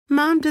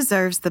Mom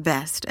deserves the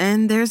best,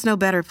 and there's no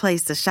better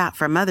place to shop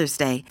for Mother's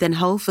Day than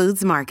Whole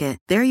Foods Market.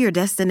 They're your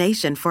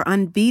destination for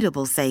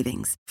unbeatable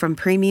savings, from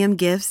premium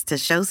gifts to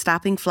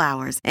show-stopping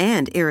flowers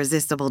and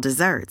irresistible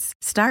desserts.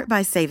 Start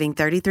by saving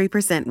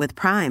 33% with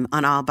Prime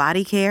on all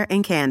body care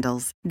and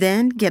candles.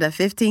 Then get a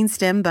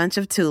 15-stem bunch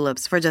of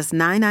tulips for just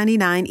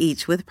 $9.99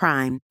 each with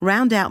Prime.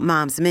 Round out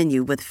Mom's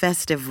menu with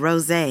festive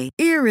rosé,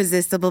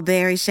 irresistible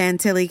berry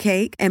chantilly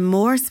cake, and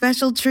more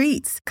special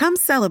treats. Come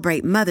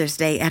celebrate Mother's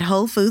Day at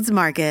Whole Foods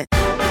Market.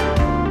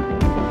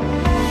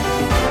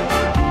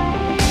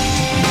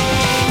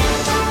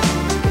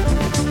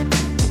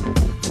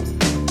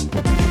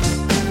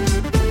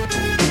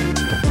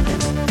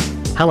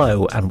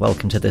 Hello and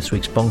welcome to this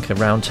week's Bunker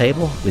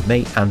Roundtable with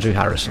me, Andrew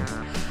Harrison.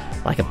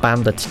 Like a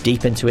band that's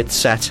deep into its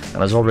set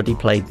and has already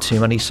played too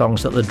many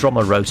songs that the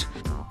drummer wrote,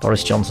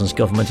 Boris Johnson's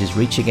government is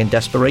reaching in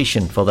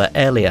desperation for their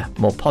earlier,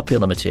 more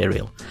popular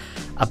material.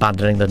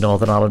 Abandoning the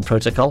Northern Ireland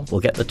Protocol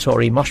will get the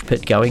Tory mosh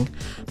pit going,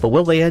 but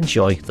will they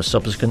enjoy the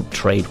subsequent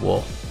trade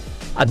war?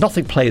 And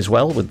nothing plays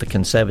well with the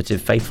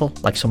Conservative faithful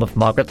like some of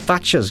Margaret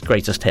Thatcher's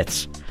greatest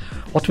hits.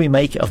 What do we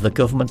make of the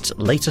government's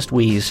latest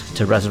wheeze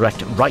to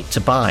resurrect right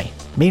to buy?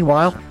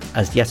 Meanwhile,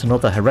 as yet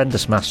another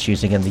horrendous mass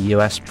shooting in the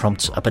US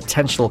prompts a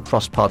potential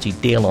cross-party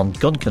deal on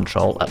gun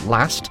control at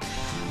last,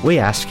 we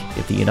ask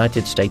if the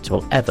United States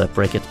will ever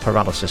break its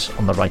paralysis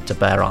on the right to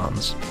bear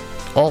arms.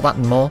 All that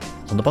and more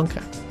on The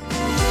Bunker.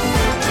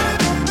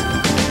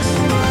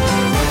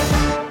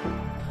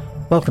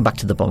 Welcome back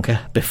to The Bunker.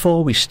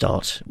 Before we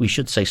start, we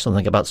should say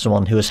something about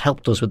someone who has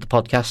helped us with the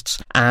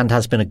podcasts and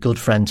has been a good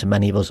friend to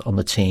many of us on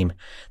the team.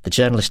 The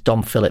journalist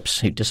Dom Phillips,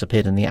 who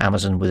disappeared in the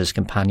Amazon with his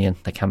companion,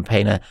 the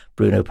campaigner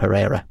Bruno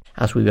Pereira.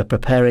 As we were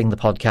preparing the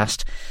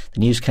podcast, the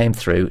news came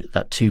through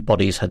that 2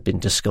 bodies had been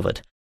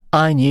discovered.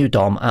 I knew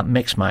Dom at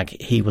Mixmag.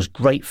 He was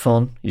great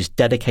fun. He was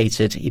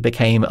dedicated. He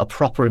became a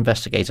proper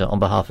investigator on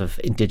behalf of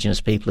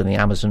Indigenous people in the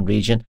Amazon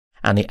region.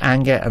 And the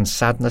anger and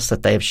sadness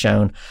that they have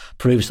shown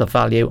proves the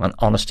value and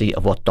honesty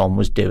of what Dom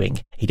was doing.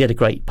 He did a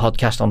great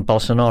podcast on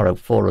Bolsonaro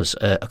for us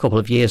a couple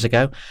of years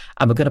ago,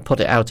 and we're going to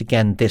put it out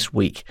again this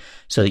week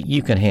so that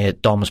you can hear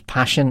Dom's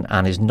passion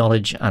and his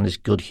knowledge and his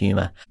good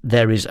humour.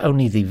 There is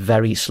only the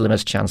very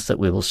slimmest chance that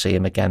we will see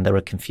him again. There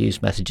are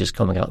confused messages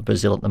coming out of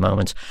Brazil at the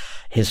moment.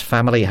 His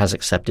family has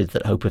accepted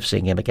that hope of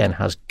seeing him again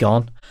has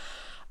gone.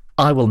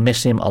 I will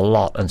miss him a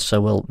lot, and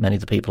so will many of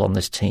the people on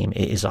this team.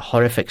 It is a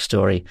horrific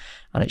story,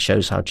 and it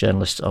shows how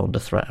journalists are under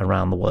threat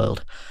around the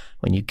world.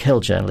 When you kill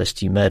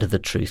journalists, you murder the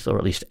truth, or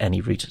at least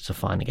any route to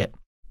finding it.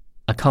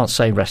 I can't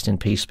say rest in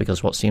peace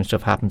because what seems to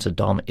have happened to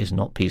Dom is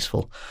not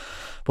peaceful,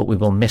 but we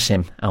will miss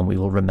him and we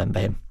will remember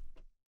him.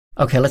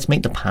 Okay, let's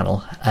meet the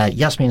panel.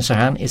 Yasmin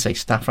Sahan is a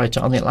staff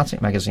writer on The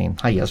Atlantic magazine.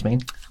 Hi,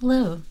 Yasmin.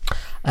 Hello.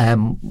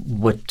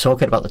 We're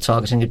talking about the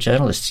targeting of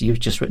journalists. You've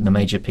just written a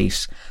major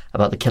piece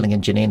about the killing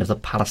in Jenin of the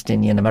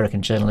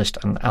Palestinian-American journalist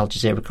and Al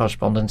Jazeera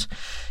correspondent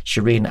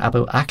Shireen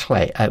Abu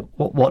Akleh.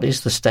 What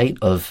is the state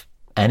of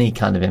any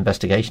kind of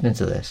investigation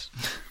into this?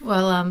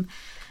 Well,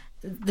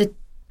 the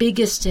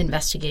biggest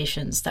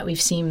investigations that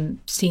we've seen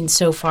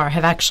so far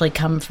have actually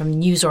come from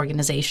news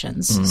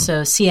organizations.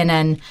 So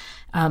CNN,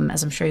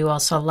 as I'm sure you all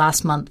saw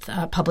last month,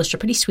 published a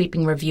pretty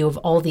sweeping review of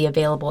all the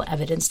available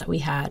evidence that we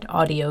had,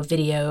 audio,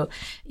 video,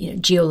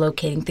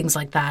 geolocating, things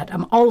like that,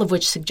 all of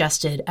which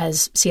suggested,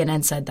 as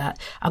CNN said, that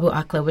Abu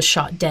Akleh was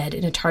shot dead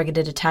in a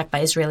targeted attack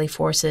by Israeli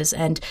forces.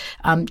 And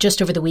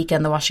just over the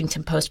weekend, the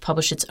Washington Post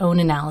published its own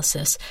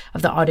analysis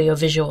of the audio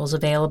visuals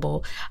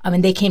available.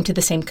 And they came to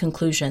the same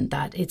conclusion,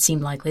 that it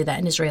seemed likely that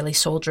an Israeli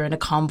soldier in a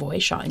convoy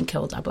shot and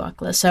killed Abu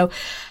Akleh. So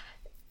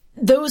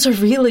those are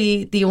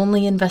really the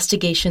only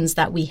investigations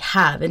that we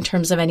have in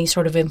terms of any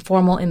sort of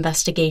informal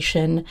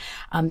investigation.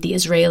 The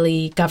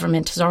Israeli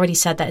government has already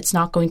said that it's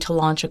not going to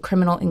launch a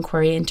criminal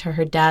inquiry into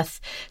her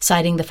death,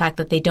 citing the fact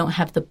that they don't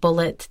have the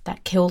bullet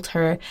that killed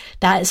her.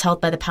 That is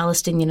held by the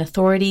Palestinian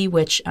Authority,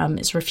 which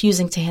is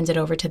refusing to hand it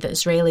over to the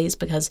Israelis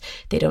because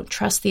they don't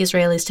trust the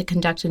Israelis to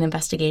conduct an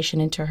investigation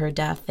into her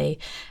death. They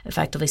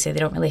effectively say they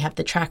don't really have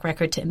the track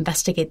record to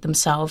investigate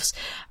themselves.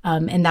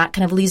 And that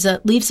kind of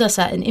leaves us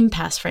at an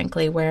impasse,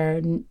 frankly, where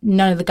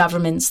none of the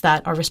governments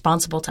that are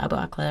responsible to Abu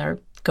Akleh are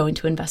going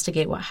to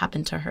investigate what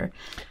happened to her.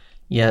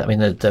 Yeah, I mean,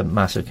 the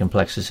massive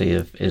complexity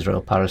of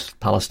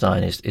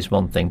Israel-Palestine is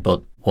one thing,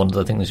 but one of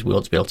the things we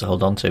ought to be able to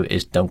hold on to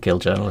is don't kill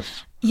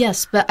journalists.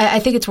 Yes, but I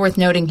think it's worth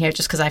noting here,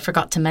 just because I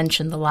forgot to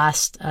mention the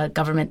last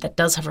government that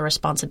does have a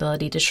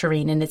responsibility to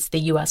Shireen, and it's the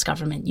U.S.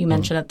 government. You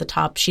mentioned at the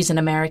top she's an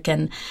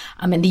American,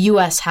 and the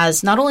U.S.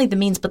 has not only the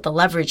means but the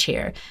leverage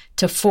here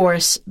to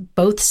force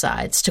both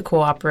sides to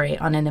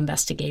cooperate on an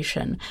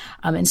investigation.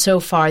 And so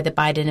far, the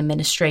Biden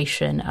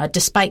administration,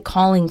 despite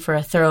calling for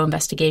a thorough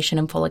investigation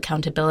and full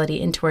accountability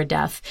into her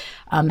death,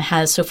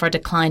 has so far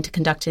declined to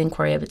conduct an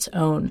inquiry of its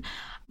own,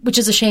 which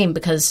is a shame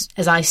because,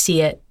 as I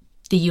see it,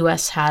 the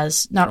U.S.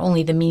 has not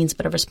only the means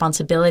but a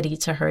responsibility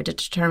to her to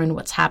determine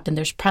what's happened.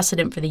 There's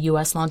precedent for the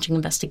U.S. launching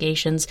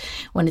investigations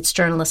when its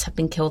journalists have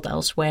been killed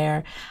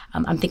elsewhere.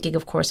 I'm thinking,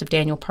 of course, of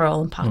Daniel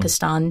Pearl in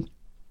Pakistan.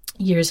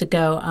 years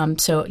ago.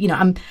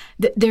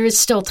 There is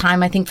still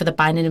time, I think, for the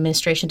Biden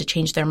administration to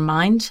change their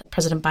mind.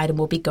 President Biden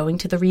will be going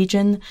to the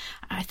region,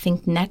 I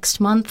think, next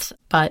month.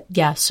 But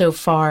yeah, so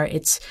far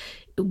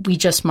we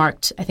just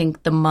marked, I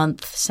think, the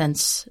month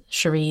since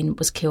Shireen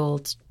was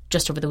killed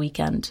just over the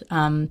weekend.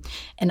 And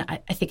I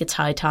think it's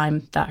high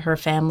time that her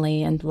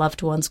family and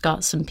loved ones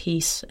got some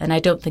peace. And I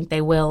don't think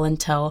they will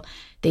until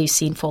they've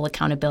seen full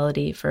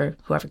accountability for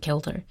whoever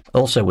killed her.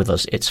 Also with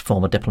us, it's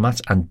former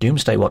diplomat and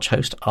Doomsday Watch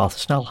host Arthur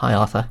Snell. Hi,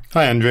 Arthur.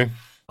 Hi, Andrew.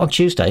 On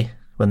Tuesday,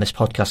 when this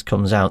podcast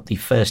comes out, the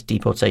first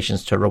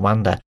deportations to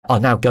Rwanda are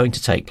now going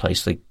to take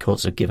place. The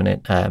courts have given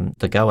it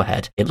the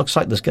go-ahead. It looks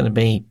like there's going to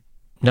be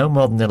no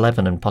more than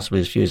 11 and possibly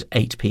as few as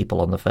 8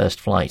 people on the first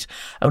flight.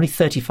 Only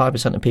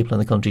 35% of people in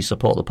the country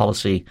support the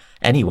policy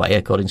anyway,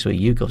 according to a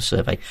YouGov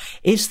survey.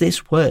 Is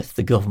this worth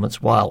the government's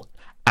while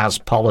as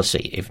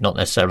policy, if not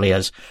necessarily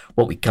as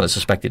what we kind of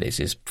suspect it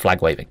is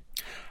flag waving?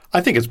 I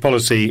think as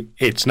policy,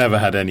 it's never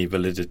had any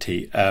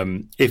validity.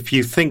 If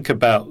you think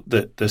about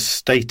the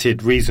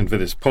stated reason for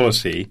this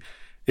policy,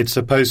 it's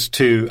supposed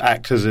to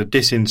act as a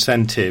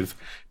disincentive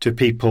to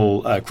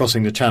people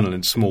crossing the channel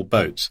in small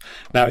boats.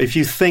 Now, if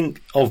you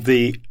think of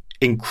the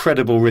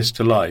incredible risk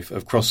to life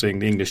of crossing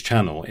the English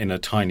Channel in a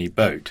tiny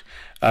boat,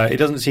 it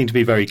doesn't seem to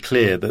be very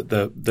clear that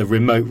the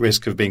remote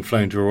risk of being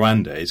flown to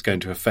Rwanda is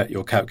going to affect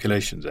your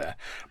calculations there.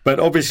 But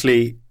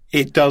obviously,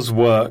 it does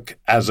work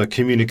as a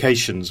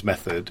communications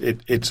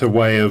method. It's a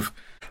way of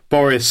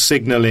Boris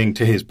signalling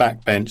to his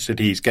backbench that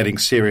he's getting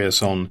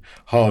serious on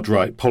hard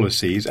right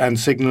policies and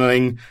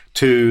signalling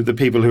to the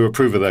people who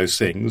approve of those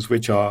things,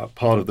 which are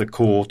part of the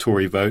core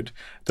Tory vote,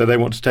 that they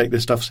want to take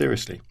this stuff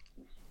seriously.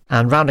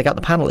 And rounding out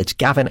the panel, it's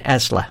Gavin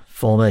Esler,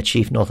 former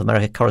Chief North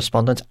America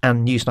correspondent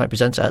and Newsnight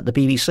presenter at the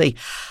BBC.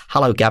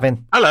 Hello,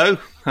 Gavin. Hello.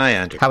 Hi,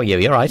 Andrew. How are you?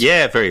 You all right?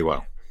 Yeah, very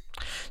well.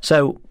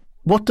 So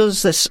what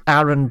does this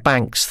Aaron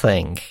Banks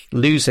thing,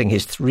 losing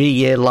his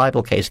 3-year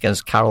libel case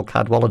against Carol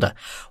Cadwallader,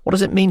 what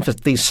does it mean for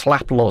these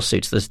slap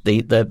lawsuits,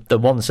 the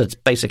ones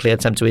that basically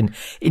attempt to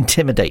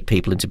intimidate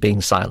people into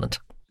being silent?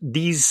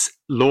 These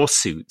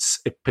lawsuits,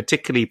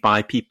 particularly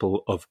by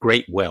people of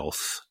great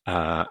wealth,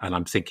 and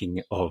I'm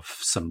thinking of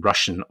some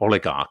Russian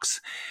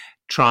oligarchs,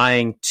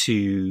 trying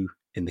to,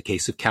 in the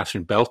case of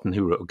Catherine Belton,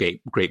 who wrote a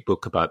great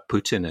book about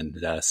Putin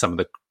and some of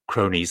the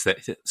cronies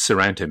that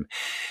surround him,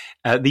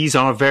 these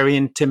are very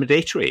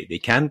intimidatory. They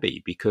can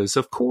be, because,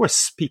 of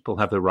course, people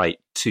have the right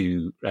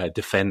to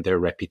defend their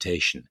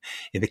reputation.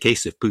 In the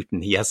case of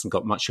Putin, he hasn't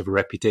got much of a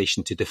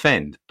reputation to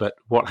defend. But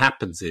what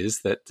happens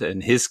is that,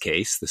 in his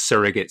case, the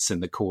surrogates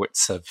in the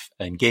courts have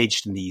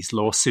engaged in these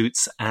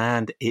lawsuits,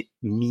 and it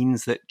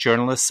means that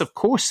journalists, of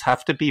course,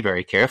 have to be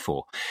very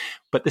careful.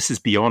 But this is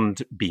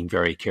beyond being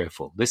very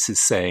careful. This is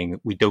saying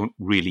we don't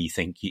really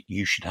think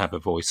you should have a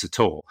voice at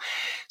all.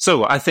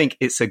 So I think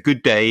it's a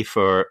good day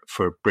for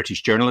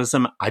British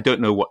journalism. I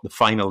don't know what the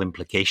final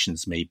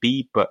implications may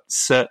be, but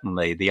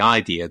certainly the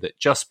idea that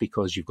just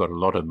because you've got a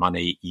lot of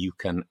money, you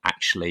can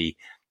actually,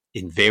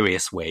 in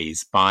various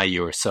ways, buy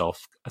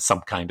yourself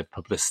some kind of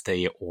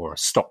publicity or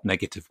stop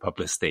negative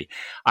publicity.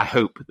 I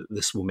hope that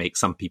this will make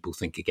some people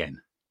think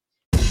again.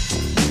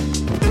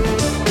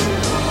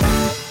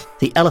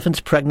 The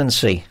elephant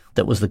pregnancy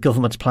that was the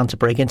government's plan to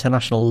break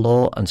international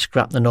law and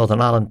scrap the Northern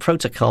Ireland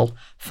Protocol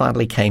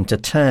finally came to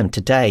term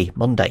today,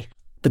 Monday.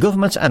 The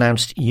government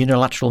announced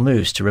unilateral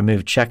moves to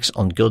remove checks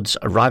on goods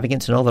arriving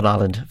into Northern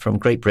Ireland from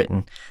Great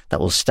Britain that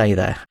will stay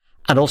there,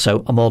 and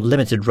also a more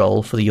limited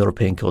role for the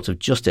European Court of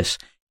Justice.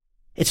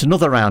 It's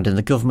another round in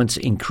the government's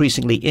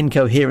increasingly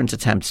incoherent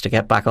attempts to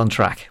get back on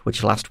track,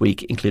 which last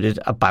week included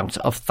a bout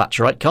of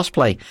Thatcherite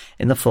cosplay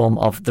in the form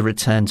of the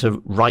return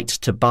to right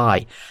to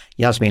buy.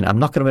 Yasmin, I'm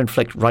not going to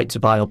inflict right to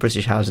buy or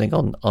British housing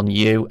on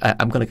you.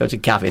 I'm going to go to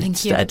Gavin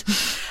instead.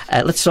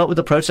 Let's start with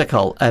the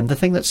protocol. The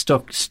thing that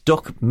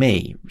struck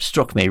me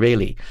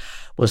really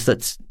was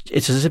that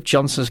it's as if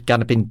Johnson's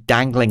kind of been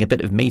dangling a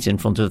bit of meat in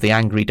front of the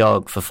angry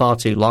dog for far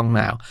too long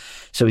now.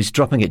 So he's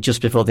dropping it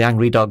just before the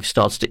angry dog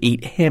starts to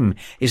eat him.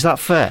 Is that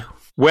fair?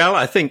 Well,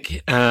 I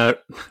think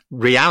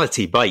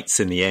reality bites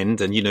in the end.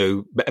 And,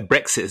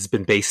 Brexit has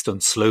been based on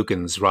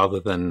slogans rather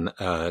than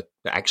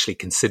actually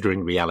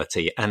considering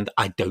reality. And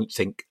I don't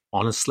think,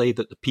 honestly,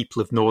 that the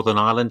people of Northern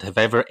Ireland have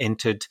ever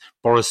entered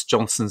Boris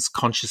Johnson's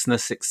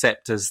consciousness,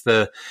 except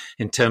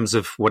in terms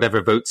of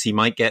whatever votes he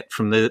might get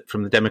from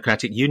the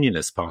Democratic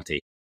Unionist Party.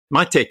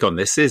 My take on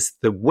this is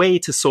the way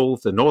to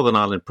solve the Northern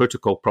Ireland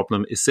Protocol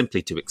problem is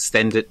simply to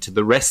extend it to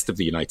the rest of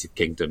the United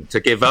Kingdom, to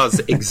give us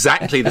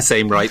exactly the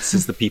same rights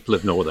as the people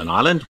of Northern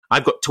Ireland.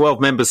 I've got 12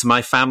 members of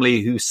my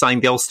family who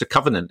signed the Ulster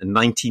Covenant in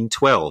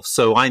 1912,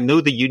 so I know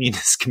the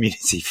Unionist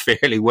community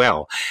fairly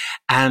well.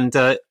 And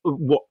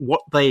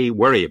what they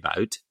worry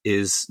about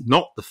is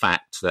not the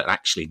fact that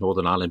actually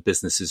Northern Ireland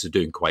businesses are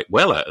doing quite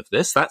well out of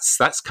this.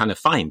 That's kind of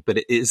fine, but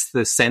it is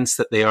the sense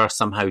that they are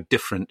somehow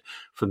different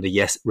from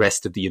the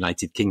rest of the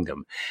United Kingdom.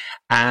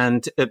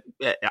 And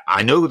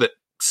I know that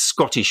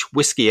Scottish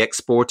whisky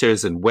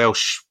exporters and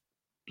Welsh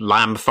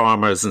lamb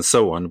farmers and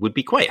so on would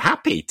be quite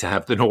happy to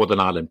have the Northern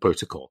Ireland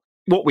Protocol.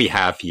 what we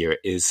have here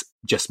is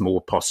just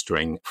more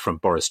posturing from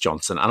Boris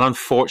Johnson. And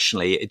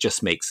unfortunately, it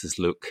just makes us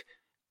look,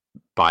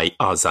 by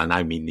us, I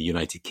now mean the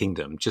United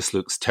Kingdom, just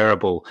looks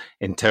terrible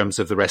in terms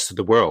of the rest of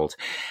the world.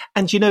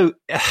 And,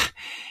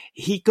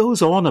 he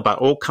goes on about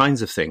all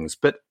kinds of things,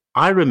 but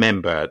I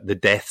remember the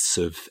deaths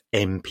of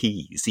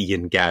MPs,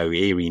 Ian Gow,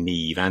 Airy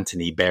Neave,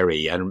 Anthony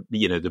Berry, and,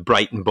 the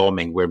Brighton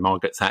bombing where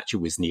Margaret Thatcher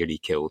was nearly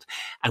killed.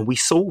 And we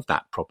solved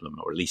that problem,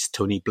 or at least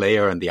Tony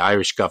Blair and the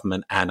Irish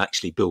government, and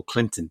actually Bill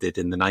Clinton did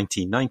in the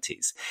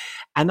 1990s.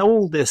 And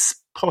all this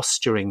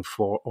posturing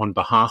on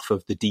behalf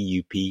of the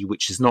DUP,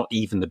 which is not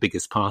even the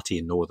biggest party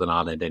in Northern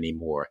Ireland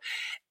anymore,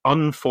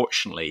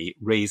 unfortunately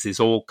raises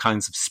all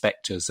kinds of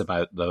spectres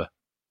about the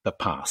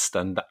past.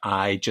 And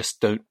I just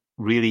don't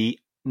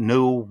really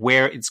know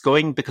where it's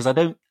going, because I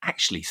don't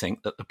actually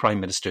think that the Prime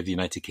Minister of the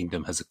United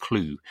Kingdom has a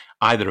clue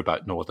either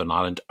about Northern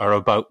Ireland or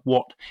about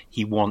what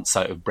he wants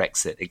out of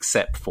Brexit,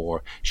 except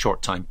for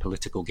short-time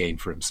political gain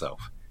for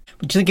himself.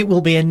 Do you think it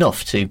will be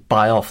enough to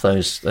buy off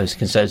those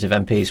Conservative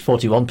MPs,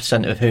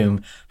 41% of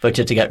whom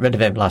voted to get rid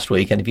of him last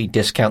week? And if you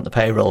discount the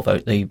payroll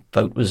vote, the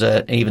vote was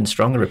an even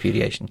stronger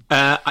repudiation.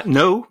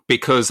 No,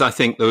 because I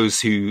think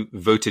those who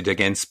voted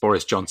against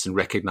Boris Johnson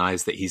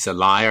recognise that he's a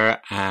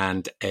liar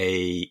and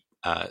he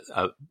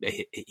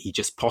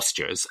just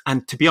postures.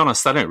 And to be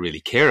honest, I don't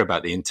really care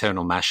about the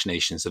internal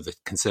machinations of the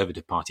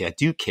Conservative Party. I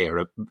do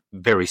care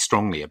very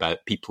strongly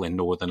about people in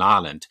Northern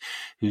Ireland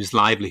whose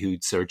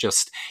livelihoods are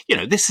just,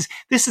 this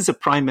is a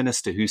Prime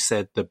Minister who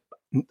said the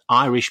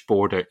Irish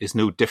border is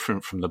no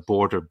different from the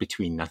border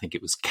between, I think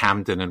it was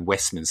Camden and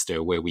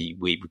Westminster, where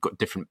we've got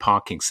different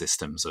parking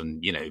systems.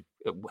 And,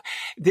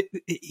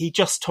 he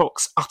just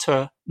talks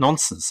utter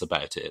nonsense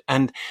about it.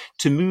 And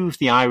to move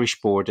the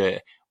Irish border,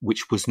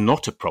 which was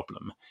not a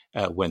problem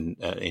when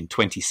in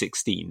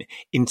 2016,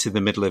 into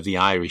the middle of the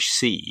Irish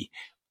Sea,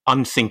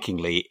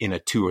 unthinkingly in a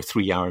 2 or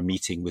 3 hour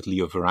meeting with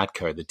Leo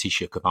Varadkar, the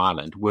Taoiseach of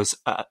Ireland, was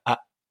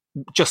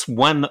just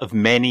one of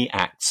many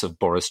acts of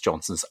Boris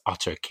Johnson's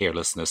utter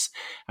carelessness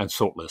and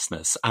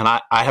thoughtlessness. And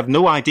I have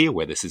no idea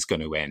where this is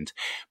going to end.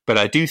 But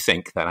I do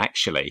think that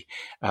actually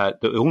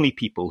the only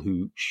people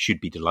who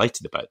should be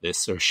delighted about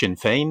this are Sinn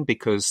Féin,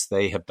 because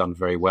they have done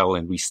very well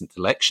in recent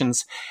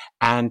elections.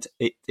 And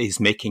it is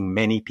making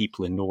many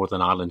people in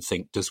Northern Ireland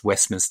think, does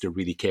Westminster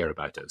really care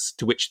about us?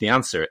 To which the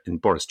answer in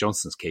Boris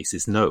Johnson's case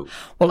is no.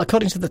 Well,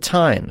 according to the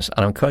Times,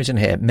 and I'm quoting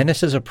here,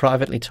 ministers have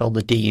privately told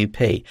the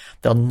DUP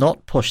they'll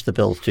not push the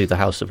bill through the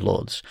House of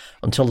Lords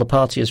until the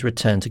party has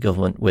returned to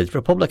government with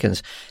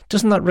Republicans.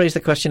 Doesn't that raise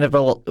the question of,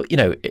 well, the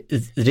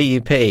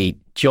DUP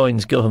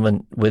joins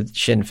government with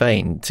Sinn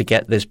Féin to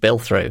get this bill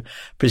through?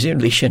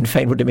 Presumably Sinn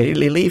Féin would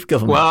immediately leave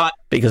government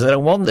because they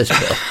don't want this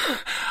bill.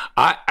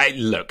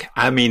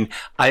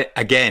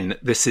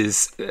 This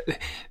is,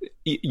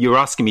 you're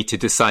asking me to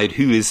decide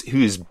who is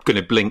going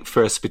to blink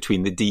first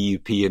between the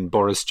DUP and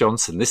Boris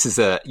Johnson. This is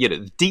the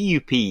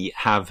DUP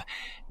have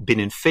been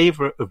in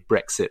favour of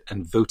Brexit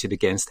and voted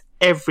against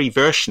every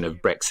version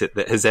of Brexit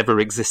that has ever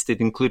existed,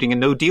 including a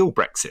no-deal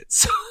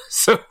Brexit.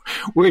 So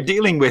we're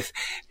dealing with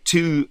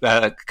two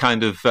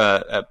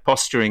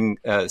posturing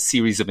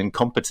series of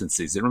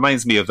incompetencies. It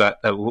reminds me of that,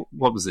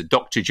 what was it,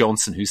 Dr.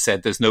 Johnson, who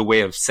said there's no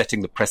way of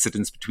setting the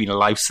precedence between a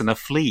louse and a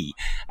flea.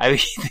 I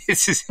mean,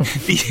 this is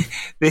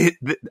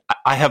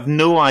I have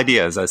no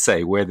idea, as I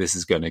say, where this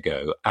is going to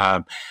go.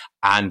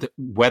 And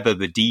whether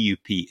the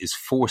DUP is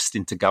forced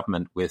into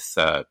government with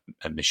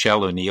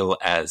Michelle O'Neill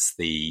as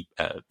the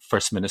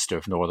First Minister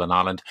of Northern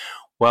Ireland,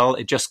 well,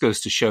 it just goes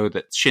to show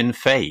that Sinn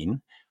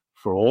Féin,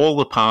 for all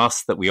the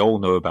past that we all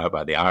know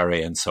about the IRA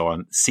and so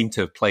on, seem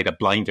to have played a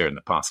blinder in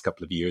the past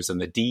couple of years,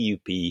 and the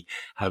DUP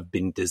have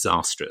been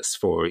disastrous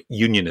for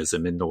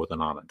unionism in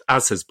Northern Ireland,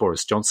 as has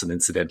Boris Johnson,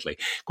 incidentally.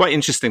 Quite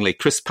interestingly,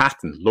 Chris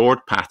Patten, Lord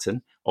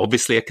Patten,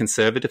 obviously a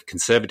Conservative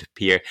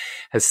peer,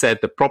 has said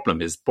the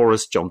problem is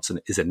Boris Johnson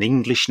is an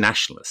English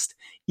nationalist.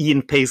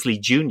 Ian Paisley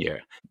Jr.,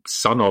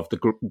 son of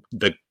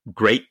the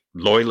great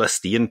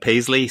loyalist Ian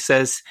Paisley,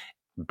 says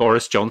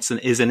Boris Johnson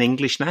is an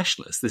English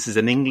nationalist. This is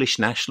an English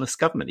nationalist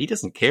government. He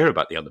doesn't care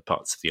about the other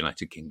parts of the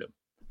United Kingdom.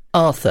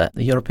 Arthur,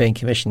 the European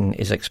Commission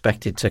is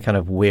expected to kind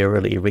of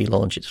wearily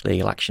relaunch its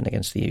legal action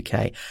against the UK.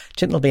 Do you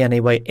think they'll be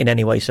in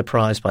any way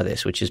surprised by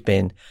this, which has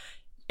been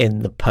in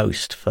the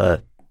post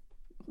for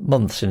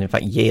months and in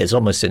fact years,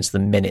 almost since the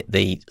minute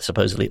the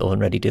supposedly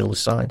Owen-Ready deal was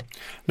signed?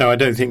 No, I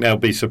don't think they'll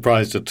be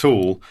surprised at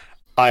all.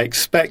 I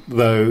expect,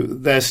 though,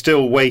 they're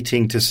still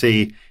waiting to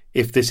see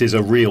if this is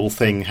a real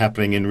thing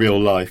happening in real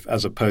life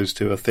as opposed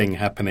to a thing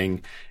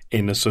happening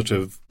in a sort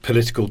of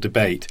political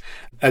debate.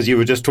 As you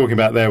were just talking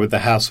about there with the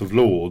House of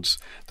Lords,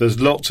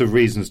 there's lots of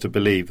reasons to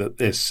believe that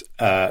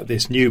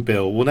this new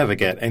bill will never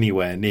get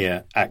anywhere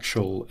near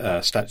actual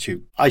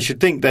statute. I should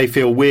think they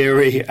feel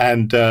weary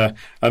and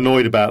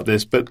annoyed about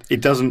this, but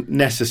it doesn't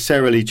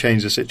necessarily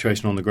change the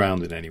situation on the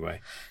ground in any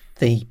way.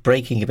 The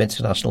breaking of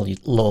international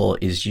law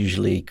is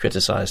usually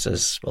criticised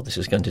as, well, this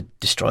is going to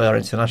destroy our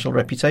international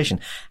reputation.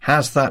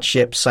 Has that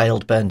ship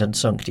sailed, burned and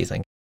sunk, do you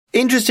think?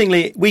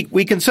 Interestingly,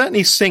 we can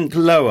certainly sink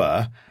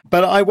lower,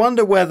 but I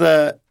wonder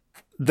whether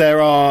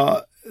there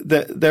are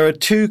there are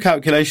two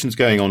calculations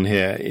going on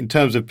here in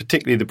terms of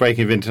particularly the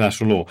breaking of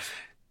international law.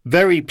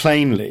 Very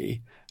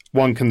plainly,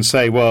 one can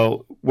say,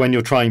 well, when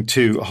you're trying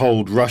to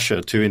hold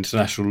Russia to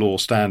international law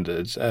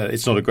standards,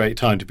 it's not a great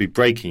time to be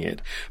breaking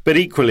it. But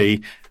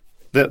equally,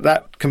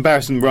 that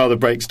comparison rather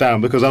breaks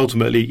down because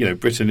ultimately,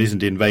 Britain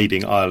isn't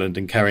invading Ireland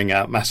and carrying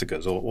out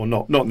massacres, or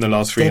not in the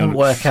last 300. Didn't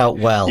work out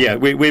well. Yeah,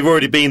 we've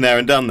already been there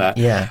and done that.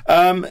 Yeah.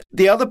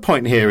 The other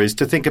point here is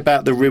to think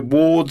about the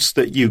rewards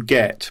that you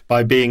get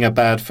by being a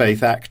bad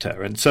faith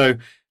actor. And so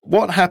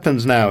what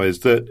happens now is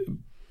that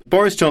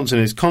Boris Johnson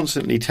is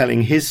constantly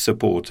telling his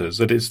supporters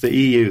that it's the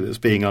EU that's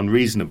being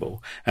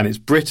unreasonable and it's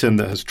Britain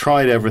that has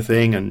tried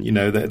everything and,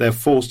 they're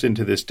forced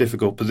into this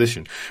difficult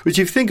position, which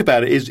if you think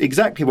about it is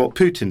exactly what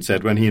Putin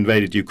said when he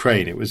invaded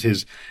Ukraine. It was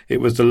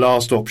the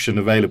last option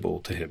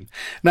available to him.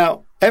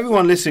 Now,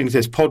 everyone listening to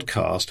this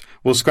podcast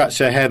will scratch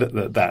their head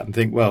at that and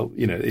think, well,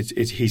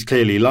 he's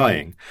clearly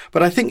lying.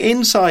 But I think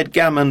inside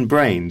gammon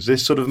brains,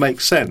 this sort of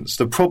makes sense.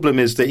 The problem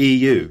is the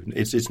EU.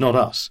 It's not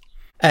us.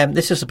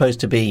 This is supposed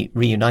to be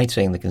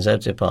reuniting the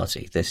Conservative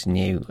Party, this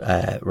new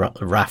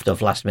raft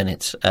of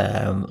last-minute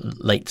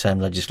late-term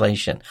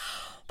legislation.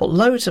 But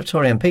loads of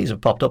Tory MPs have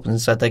popped up and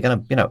said they're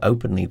going to,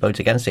 openly vote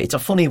against it. It's a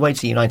funny way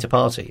to unite a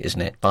party, isn't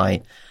it?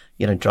 By,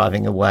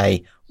 driving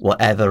away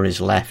whatever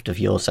is left of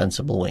your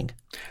sensible wing.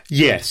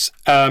 Yes.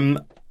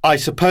 I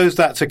suppose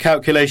that's a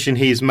calculation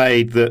he's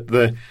made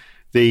that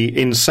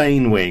the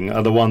insane wing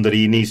are the one that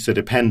he needs to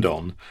depend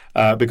on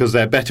because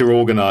they're better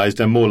organised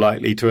and more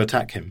likely to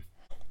attack him.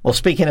 Well,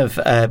 speaking of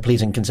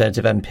pleasing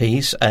Conservative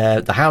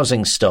MPs, the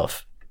housing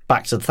stuff,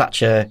 back to the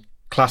Thatcher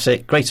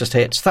classic, greatest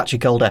hits, Thatcher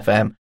Gold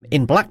FM.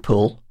 In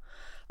Blackpool,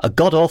 a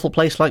god-awful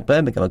place like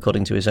Birmingham,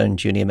 according to his own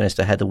junior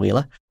minister, Heather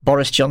Wheeler,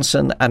 Boris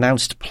Johnson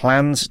announced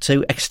plans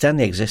to extend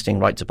the existing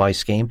Right to Buy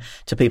scheme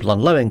to people on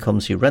low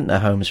incomes who rent their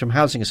homes from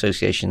housing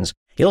associations.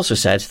 He also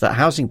said that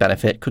housing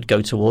benefit could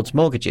go towards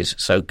mortgages,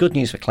 so good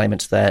news for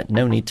claimants there,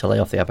 no need to lay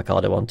off the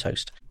avocado on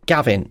toast.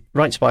 Gavin,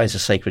 Right to Buy is a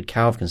sacred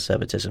cow of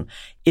conservatism.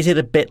 Is it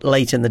a bit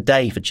late in the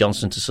day for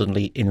Johnson to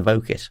suddenly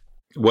invoke it?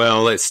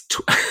 Well, it's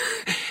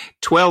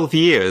 12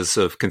 years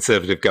of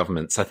Conservative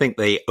governments. I think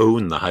they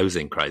own the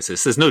housing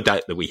crisis. There's no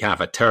doubt that we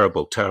have a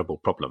terrible, terrible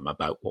problem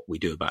about what we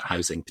do about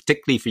housing,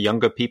 particularly for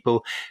younger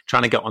people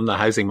trying to get on the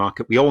housing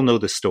market. We all know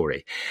the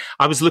story.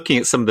 I was looking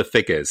at some of the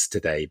figures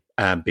today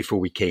before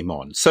we came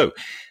on. So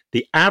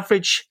the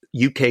average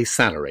UK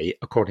salary,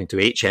 according to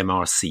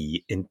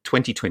HMRC, in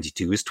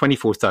 2022 is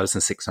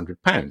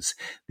 £24,600.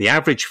 The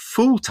average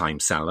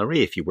full-time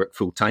salary, if you work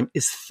full-time,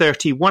 is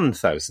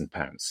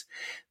 £31,000.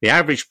 The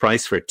average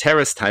price for a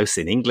terraced house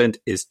in England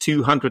is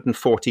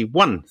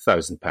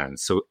 £241,000,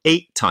 so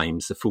 8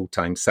 times the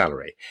full-time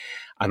salary.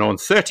 And on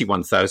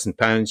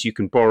 £31,000, you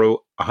can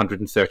borrow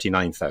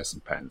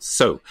 £139,000.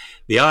 So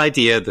the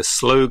idea, the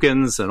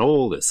slogans and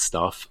all this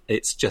stuff,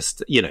 it's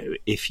just,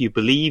 if you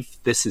believe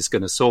this is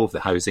going to solve the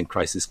housing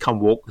crisis, come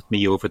walk with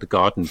me over the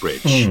garden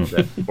bridge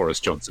that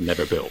Boris Johnson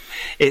never built.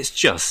 It's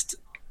just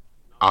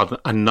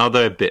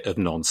another bit of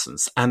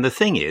nonsense. And the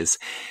thing is,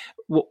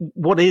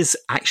 what is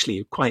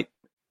actually quite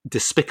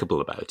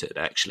despicable about it,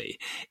 actually,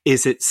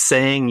 is it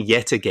saying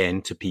yet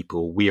again to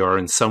people, we are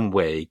in some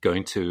way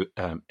going to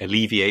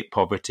alleviate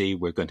poverty,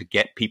 we're going to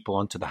get people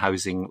onto the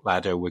housing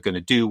ladder, we're going to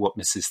do what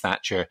Mrs.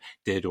 Thatcher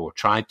did or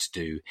tried to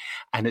do.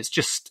 And it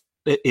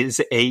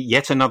is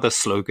yet another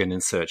slogan in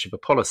search of a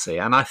policy.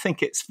 And I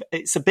think it's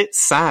a bit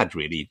sad,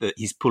 really, that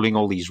he's pulling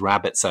all these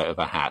rabbits out of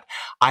a hat.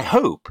 I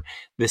hope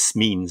this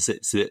means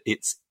it's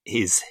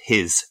his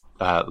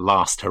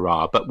last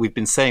hurrah, but we've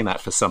been saying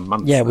that for some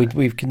months. Yeah,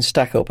 we can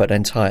stack up an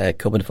entire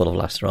cupboard full of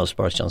last hurrahs for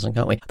Boris Johnson,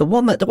 can't we? The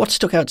one what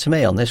stuck out to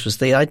me on this was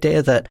the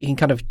idea that you can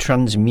kind of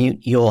transmute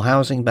your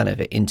housing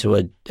benefit into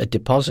a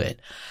deposit.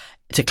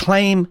 To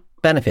claim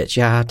benefits,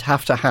 you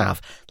have to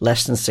have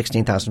less than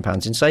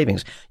 £16,000 in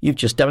savings. You've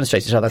just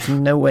demonstrated how that's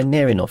nowhere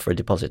near enough for a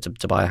deposit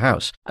to buy a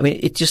house. I mean,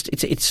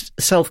 it's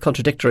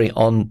self-contradictory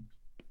on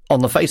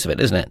the face of it,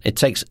 isn't it? It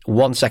takes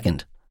 1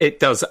 second. It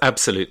does,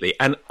 absolutely.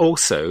 And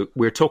also,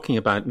 we're talking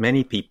about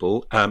many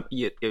people.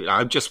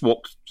 I've just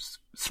walked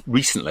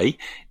recently,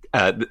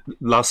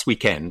 last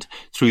weekend,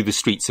 through the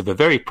streets of a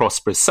very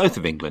prosperous south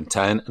of England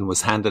town and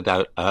was handed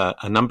out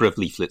a number of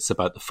leaflets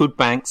about the food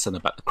banks and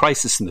about the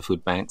crisis in the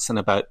food banks and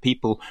about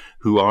people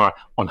who are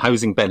on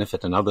housing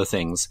benefit and other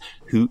things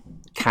who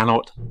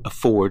cannot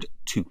afford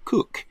to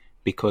cook.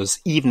 Because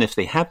even if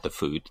they have the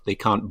food, they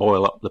can't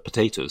boil up the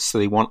potatoes. So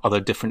they want other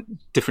different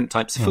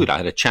types of food. I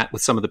had a chat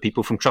with some of the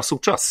people from Trussell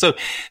Trust. So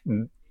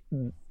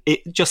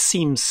it just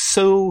seems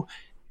so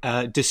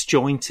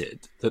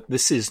disjointed that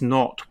this is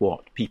not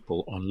what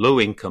people on low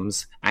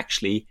incomes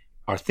actually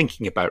are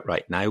thinking about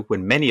right now,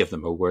 when many of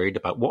them are worried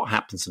about what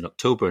happens in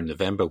October and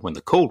November when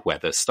the cold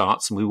weather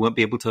starts and we won't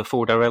be able to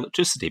afford our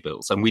electricity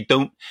bills. And we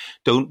don't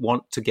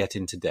want to get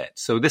into debt.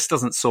 So this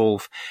doesn't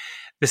solve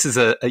This is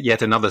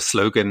yet another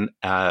slogan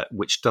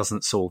which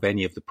doesn't solve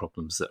any of the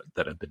problems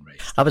that have been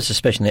raised. I have a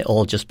suspicion it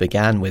all just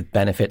began with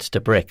benefits to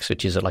bricks,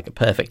 which is like a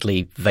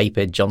perfectly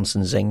vapid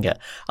Johnson Zinger,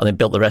 and they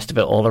built the rest of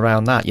it all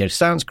around that.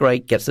 Sounds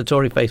great, gets the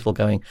Tory faithful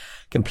going,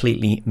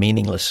 completely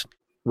meaningless.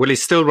 Well,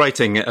 he's still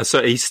writing.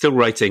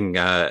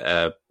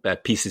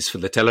 Pieces for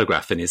the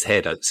Telegraph in his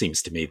head. It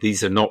seems to me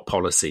these are not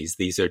policies;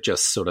 these are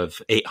just sort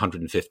of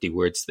 850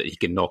 words that he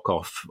can knock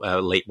off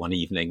late one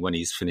evening when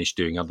he's finished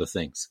doing other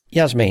things.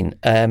 Yasmin,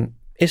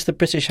 is the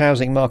British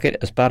housing market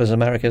as bad as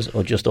America's,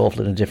 or just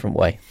awful in a different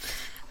way?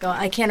 Well,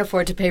 I can't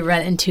afford to pay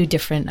rent in two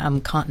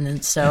different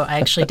continents, so I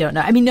actually don't know.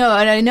 I mean, no,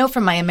 I know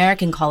from my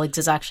American colleagues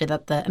is actually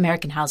that the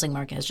American housing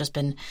market has just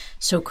been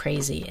so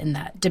crazy in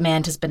that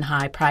demand has been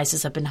high,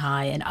 prices have been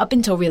high, and up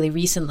until really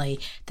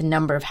recently, the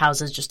number of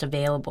houses just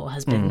available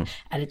has been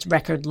at its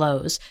record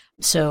lows.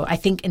 So I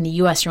think in the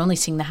U.S., you're only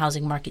seeing the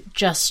housing market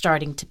just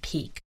starting to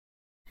peak.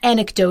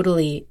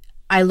 Anecdotally,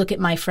 I look at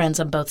my friends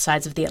on both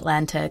sides of the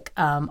Atlantic,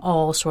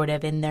 all sort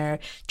of in their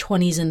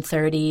 20s and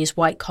 30s,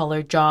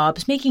 white-collar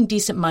jobs, making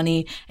decent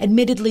money,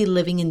 admittedly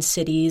living in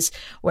cities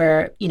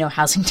where,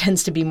 housing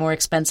tends to be more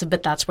expensive,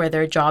 but that's where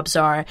their jobs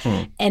are.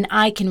 And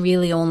I can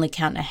really only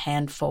count a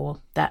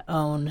handful that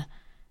own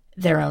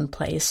their own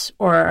place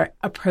or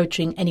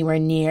approaching anywhere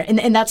near.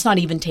 And that's not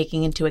even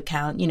taking into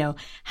account,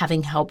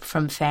 having help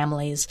from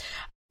families.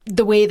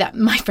 The way that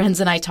my friends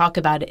and I talk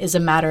about it is a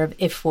matter of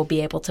if we'll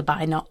be able to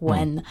buy, not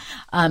when.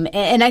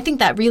 And I think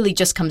that really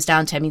just comes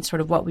down to,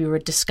 sort of what we were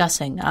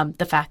discussing,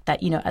 the fact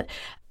that,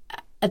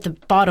 at the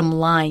bottom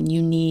line,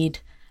 you need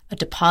a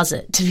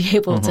deposit to be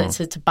able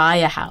to buy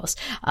a house,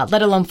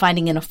 let alone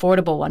finding an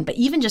affordable one. But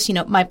even just,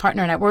 my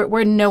partner and I,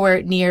 we're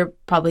nowhere near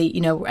probably,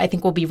 I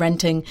think we'll be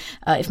renting,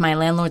 if my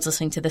landlord's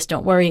listening to this,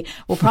 don't worry,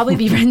 we'll probably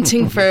be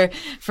renting for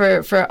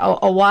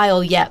a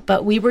while yet.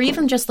 But we were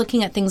even just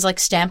looking at things like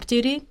stamp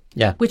duty.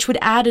 Yeah. Which would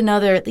add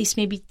another at least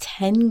maybe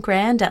 10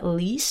 grand at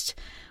least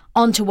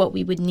onto what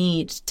we would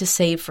need to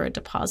save for a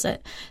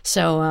deposit.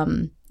 So,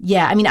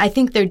 I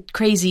think they're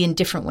crazy in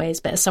different ways.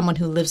 But as someone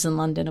who lives in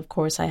London, of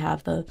course, I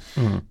have the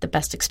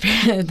best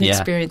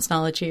experience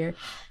knowledge here.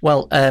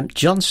 Well,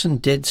 Johnson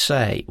did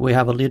say we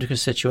have a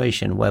ludicrous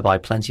situation whereby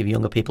plenty of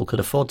younger people could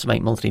afford to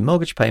make monthly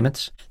mortgage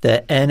payments.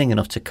 They're earning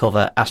enough to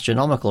cover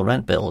astronomical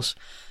rent bills.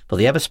 But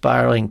the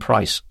ever-spiralling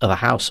price of a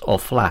house or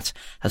flat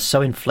has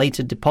so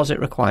inflated deposit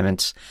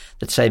requirements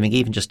that saving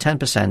even just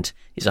 10%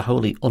 is a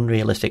wholly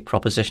unrealistic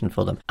proposition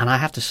for them. And I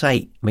have to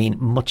say,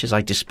 much as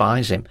I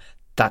despise him,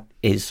 that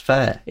is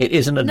fair. It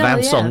is an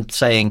advance on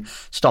saying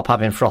stop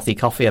having frothy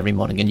coffee every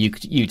morning and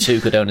you too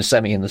could own a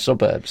semi in the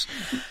suburbs.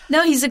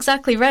 No, he's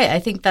exactly right. I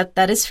think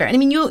that is fair.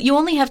 And you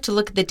only have to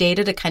look at the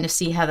data to kind of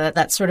see how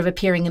that's sort of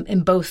appearing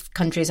in both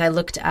countries. I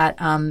looked at,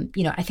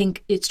 I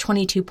think it's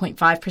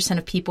 22.5%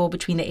 of people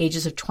between the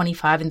ages of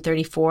 25 and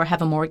 34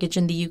 have a mortgage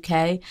in the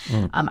UK.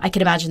 I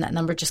could imagine that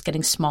number just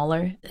getting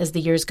smaller as the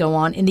years go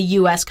on. In the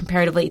US,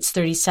 comparatively, it's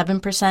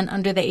 37%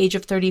 under the age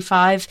of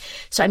 35.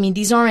 So,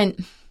 these aren't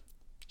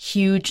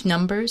huge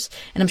numbers.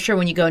 And I'm sure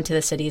when you go into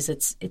the cities,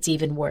 it's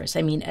even worse.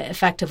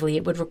 Effectively,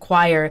 it would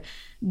require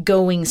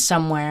going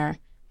somewhere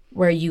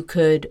where you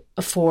could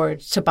afford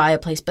to buy a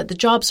place, but the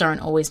jobs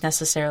aren't always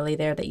necessarily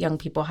there that young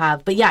people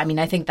have. But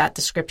I think that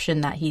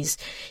description that he's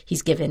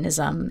given is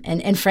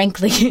and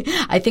frankly,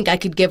 I think I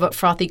could give up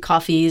frothy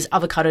coffees,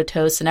 avocado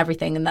toast, and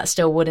everything, and that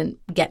still wouldn't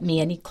get me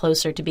any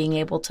closer to being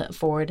able to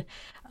afford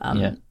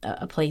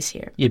a place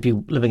here. You'd be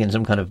living in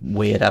some kind of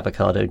weird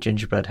avocado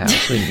gingerbread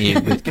house, wouldn't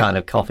you, with kind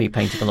of coffee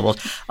painted on the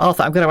walls.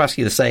 Arthur, I'm going to ask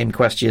you the same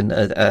question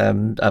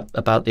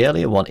about the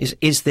earlier one.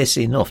 Is this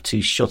enough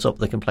to shut up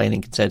the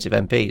complaining Conservative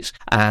MPs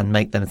and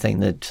make them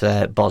think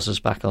that Boz is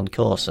back on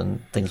course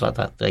and things like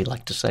that? They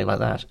like to say like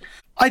that.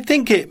 I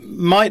think it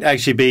might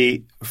actually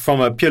be,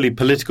 from a purely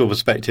political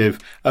perspective,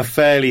 a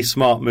fairly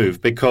smart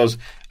move because,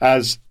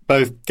 as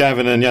both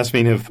Gavin and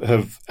Yasmin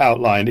have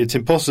outlined, it's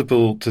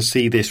impossible to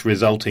see this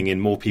resulting in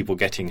more people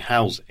getting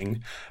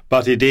housing,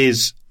 but it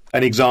is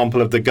an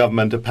example of the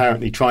government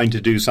apparently trying to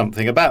do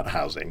something about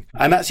housing.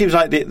 And that seems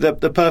like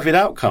the perfect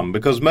outcome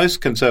because most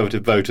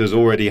Conservative voters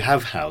already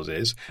have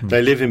houses.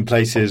 They live in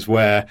places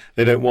where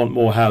they don't want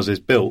more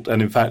houses built.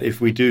 And in fact, if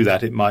we do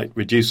that, it might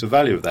reduce the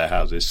value of their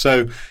houses.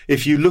 So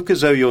if you look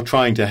as though you're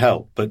trying to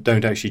help but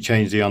don't actually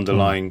change the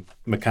underlying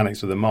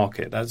mechanics of the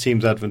market, that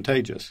seems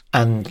advantageous.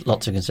 And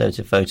lots of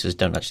Conservative voters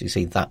don't actually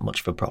see that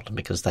much of a problem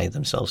because they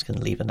themselves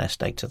can leave a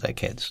nest egg to their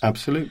kids.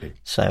 Absolutely.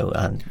 So,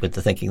 and with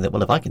the thinking that,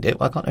 well, if I can do it,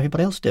 why can't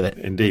everybody else do it?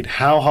 Indeed.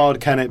 How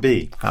hard can it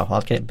be? How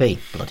hard can it be?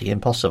 Bloody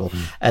impossible.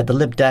 The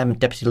Lib Dem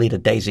Deputy Leader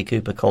Daisy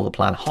Cooper called the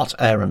plan hot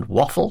air and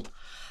waffle.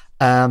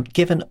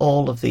 Given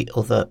all of the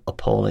other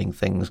appalling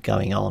things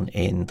going on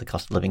in the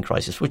cost of living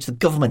crisis, which the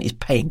government is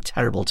paying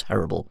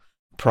terrible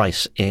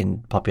price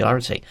in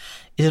popularity,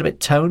 is it a bit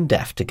tone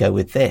deaf to go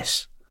with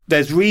this?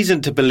 There's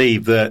reason to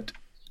believe that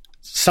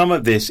some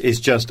of this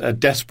is just a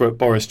desperate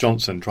Boris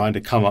Johnson trying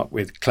to come up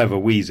with clever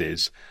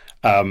wheezes.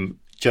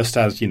 Just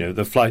as,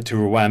 the flight to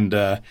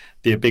Rwanda,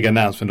 the big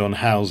announcement on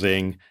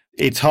housing,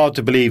 It's hard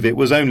to believe it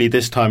was only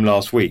this time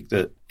last week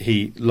that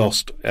he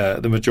lost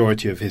the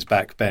majority of his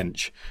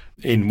backbench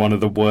in one of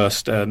the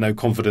worst no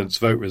confidence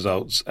vote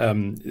results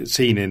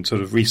seen in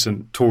sort of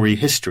recent Tory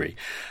history.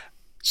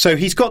 So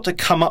he's got to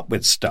come up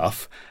with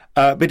stuff,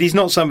 but he's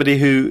not somebody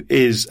who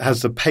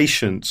has the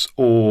patience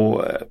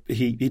or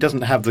he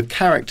doesn't have the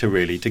character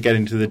really to get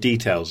into the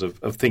details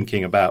of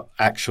thinking about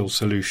actual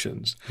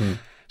solutions.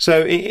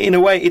 So in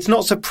a way, it's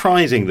not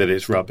surprising that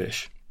it's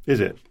rubbish, is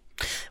it?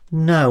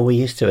 No, we're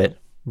used to it.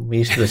 We're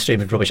used to the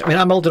stream of rubbish. I mean,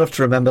 I'm old enough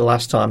to remember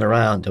last time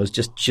around, I was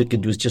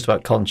just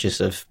about conscious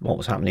of what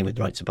was happening with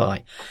Right to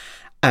Buy.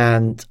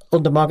 And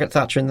under Margaret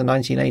Thatcher in the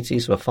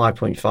 1980s, there were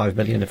 5.5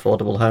 million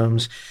affordable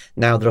homes.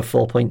 Now there are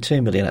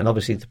 4.2 million. And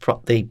obviously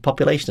the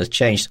population has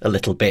changed a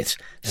little bit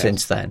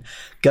since then.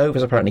 Gove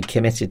has apparently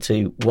committed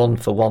to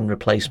 1-for-1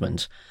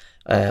 replacement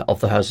of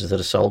the houses that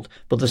are sold,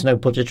 but there's no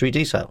budgetary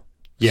detail.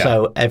 Yeah.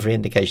 So every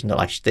indication that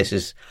actually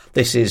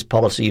this is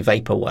policy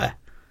vaporware.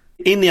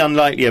 In the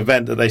unlikely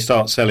event that they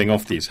start selling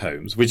off these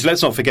homes, which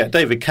let's not forget,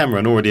 David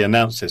Cameron already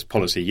announced this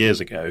policy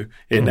years ago.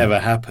 It never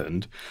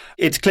happened.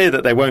 It's clear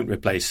that they won't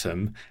replace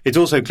them. It's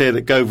also clear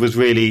that Gove was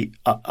really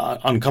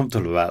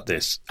uncomfortable about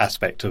this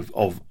aspect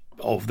of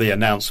the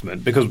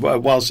announcement, because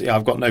whilst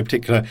I've got no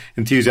particular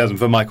enthusiasm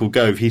for Michael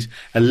Gove, he's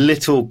a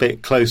little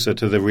bit closer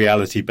to the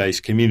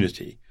reality-based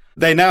community.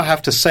 They now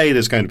have to say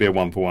there's going to be a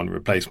 1-for-1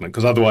 replacement,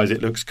 because otherwise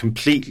it looks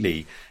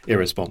completely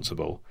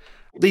irresponsible.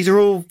 These are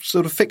all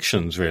sort of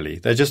fictions, really.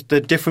 They're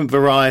different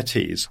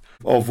varieties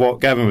of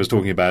what Gavin was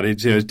talking about.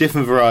 It's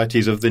different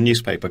varieties of the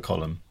newspaper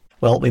column.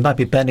 Well, we might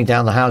be burning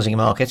down the housing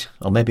market,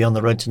 or maybe on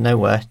the road to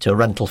nowhere, to a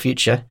rental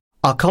future.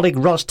 Our colleague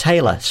Ros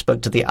Taylor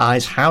spoke to the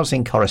Eye's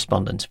housing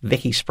correspondent,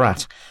 Vicky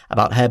Spratt,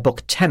 about her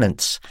book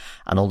Tenants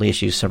and all the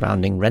issues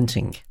surrounding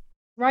renting.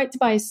 Right to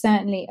Buy is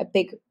certainly a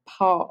big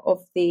part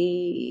of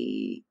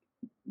the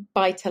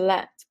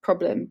buy-to-let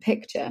problem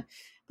picture.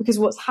 Because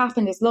what's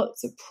happened is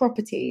lots of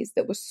properties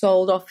that were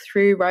sold off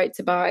through Right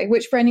to Buy,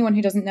 which for anyone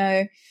who doesn't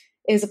know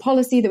is a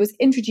policy that was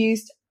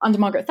introduced under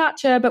Margaret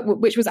Thatcher, but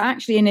which was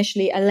actually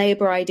initially a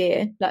Labour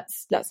idea.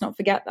 Let's not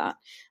forget that.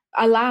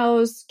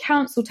 Allows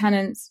council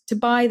tenants to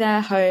buy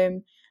their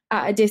home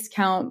at a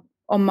discount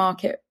on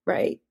market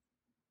rate,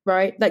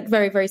 right? Like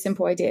very, very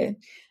simple idea.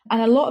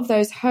 And a lot of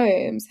those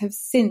homes have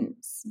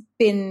since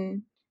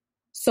been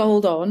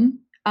sold on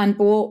and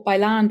bought by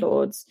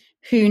landlords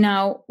who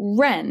now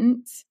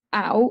rent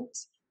out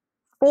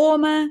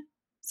former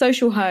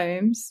social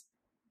homes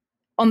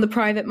on the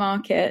private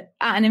market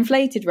at an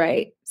inflated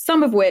rate,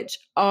 some of which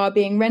are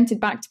being rented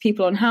back to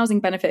people on housing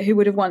benefit who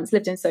would have once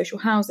lived in social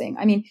housing.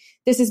 I mean,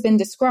 this has been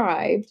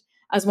described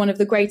as one of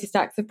the greatest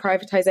acts of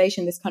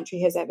privatization this country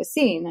has ever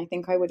seen. I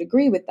think I would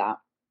agree with that.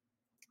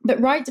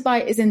 But Right to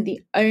Buy isn't the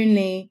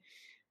only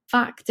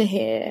factor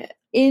here.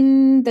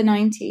 In the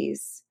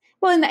 90s,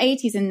 well, in the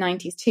 80s and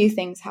 90s, two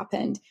things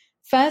happened.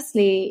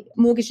 Firstly,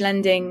 mortgage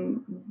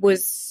lending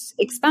was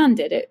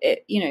expanded.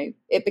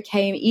 It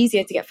became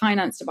easier to get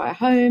finance to buy a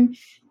home.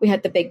 We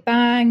had the Big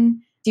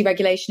Bang,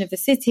 deregulation of the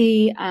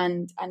city,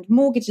 and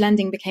mortgage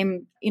lending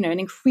became, an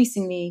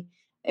increasingly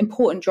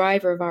important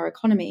driver of our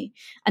economy.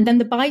 And then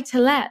the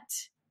buy-to-let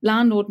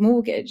landlord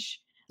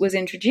mortgage was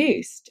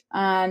introduced,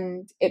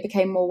 and it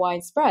became more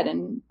widespread.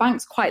 And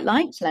banks quite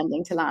liked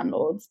lending to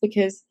landlords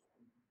because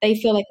they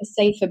feel like a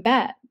safer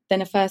bet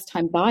than a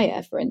first-time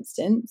buyer, for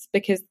instance,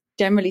 because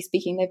generally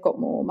speaking, they've got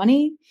more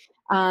money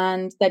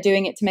and they're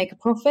doing it to make a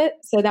profit.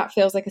 So that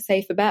feels like a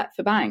safer bet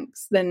for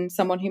banks than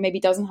someone who maybe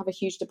doesn't have a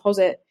huge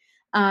deposit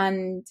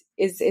and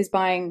is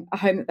buying a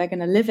home that they're going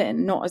to live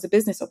in, not as a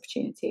business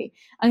opportunity.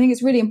 I think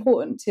it's really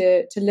important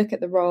to look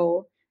at the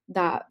role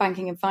that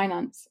banking and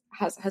finance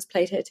has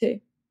played here too.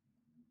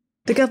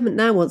 The government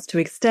now wants to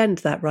extend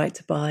that right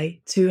to buy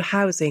to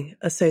housing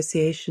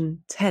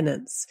association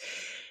tenants.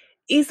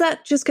 Is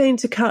that just going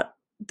to cut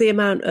the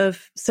amount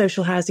of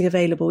social housing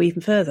available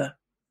even further?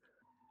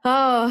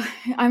 Oh,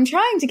 I'm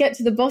trying to get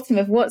to the bottom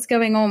of what's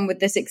going on with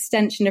this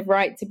extension of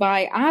Right to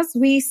Buy as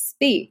we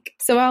speak.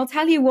 So I'll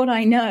tell you what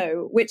I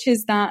know, which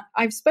is that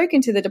I've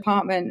spoken to the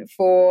Department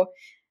for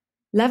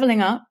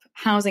Levelling Up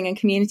Housing and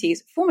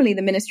Communities, formerly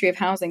the Ministry of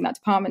Housing. That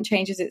department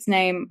changes its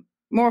name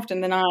more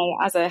often than I,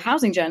 as a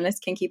housing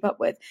journalist, can keep up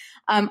with.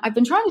 I've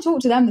been trying to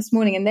talk to them this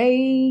morning, and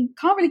they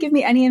can't really give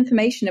me any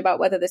information about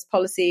whether this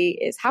policy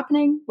is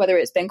happening, whether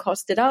it's been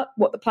costed up,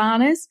 what the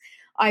plan is.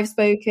 I've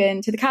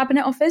spoken to the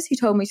Cabinet Office, who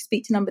told me to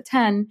speak to Number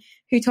 10,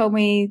 who told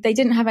me they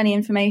didn't have any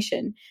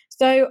information.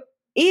 So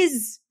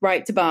is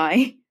Right to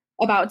Buy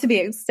about to be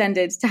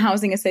extended to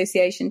housing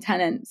association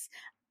tenants?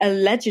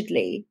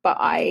 Allegedly, but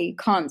I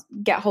can't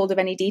get hold of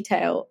any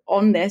detail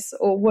on this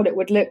or what it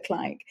would look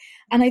like.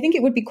 And I think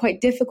it would be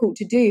quite difficult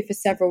to do for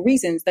several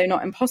reasons, though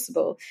not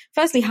impossible.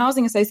 Firstly,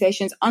 housing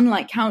associations,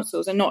 unlike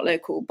councils, are not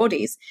local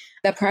bodies.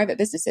 They're private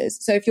businesses.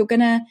 So if you're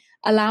going to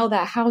allow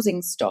their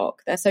housing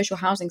stock, their social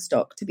housing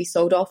stock, to be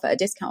sold off at a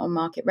discount on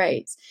market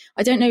rates,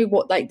 I don't know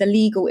what the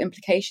legal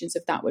implications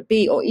of that would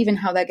be, or even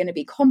how they're going to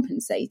be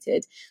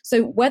compensated.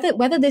 So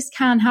whether this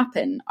can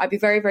happen, I'd be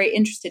very, very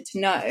interested to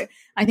know.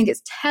 I think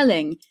it's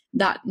telling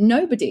that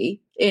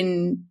nobody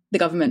in the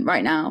government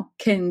right now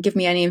can give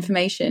me any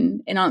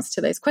information in answer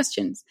to those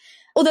questions.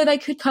 Although they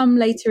could come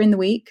later in the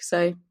week,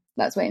 so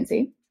let's wait and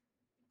see.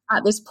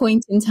 At this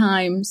point in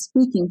time,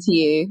 speaking to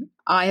you,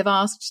 I have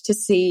asked to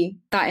see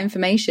that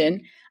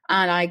information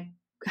and I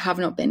have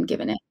not been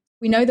given it.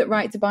 We know that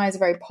right to buy is a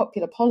very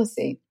popular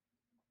policy.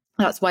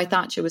 That's why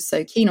Thatcher was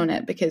so keen on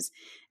it, because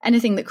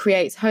anything that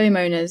creates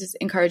homeowners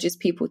encourages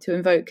people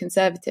to vote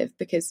Conservative,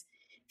 because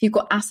if you've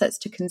got assets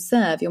to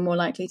conserve, you're more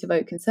likely to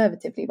vote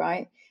Conservatively,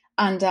 right?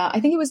 And I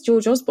think it was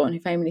George Osborne who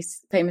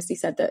famously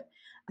said that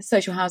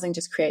social housing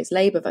just creates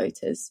Labour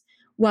voters.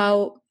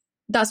 Well,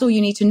 that's all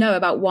you need to know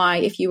about why,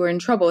 if you were in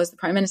trouble as the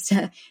Prime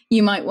Minister,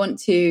 you might want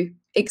to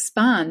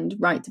expand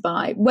right to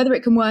buy. Whether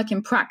it can work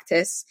in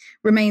practice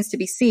remains to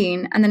be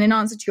seen. And then in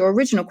answer to your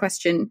original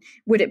question,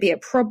 would it be a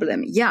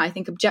problem? Yeah, I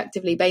think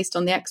objectively, based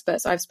on the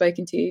experts I've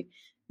spoken to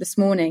this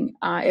morning,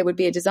 it would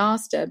be a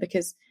disaster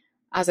because,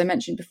 as I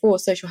mentioned before,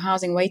 social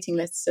housing waiting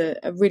lists are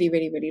really,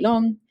 really, really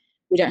long.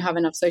 We don't have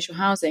enough social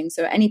housing.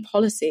 So any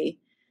policy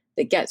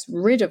that gets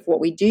rid of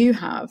what we do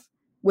have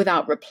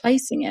without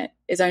replacing it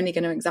is only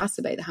going to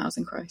exacerbate the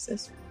housing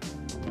crisis.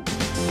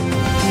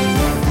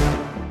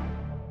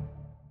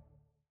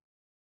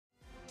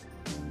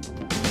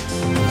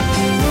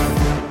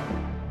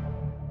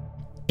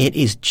 It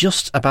is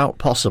just about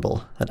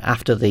possible that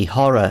after the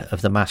horror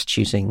of the mass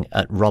shooting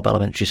at Robb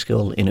Elementary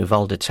School in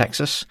Uvalde,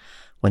 Texas,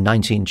 where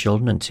 19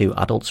 children and 2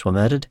 adults were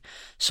murdered,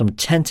 some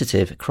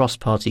tentative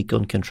cross-party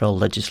gun control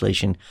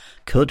legislation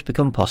could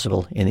become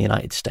possible in the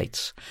United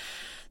States.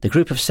 The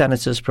group of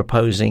senators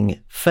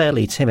proposing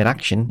fairly timid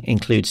action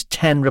includes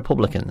 10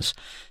 Republicans,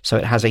 so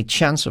it has a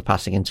chance of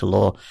passing into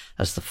law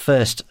as the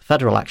first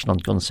federal action on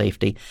gun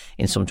safety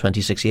in some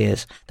 26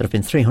 years. There have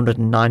been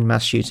 309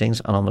 mass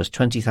shootings and almost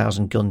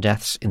 20,000 gun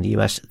deaths in the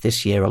US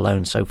this year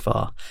alone so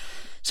far.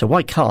 So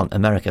why can't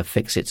America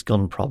fix its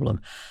gun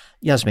problem?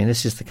 Yasmin,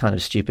 this is the kind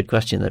of stupid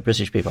question that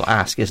British people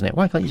ask, isn't it?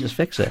 Why can't you just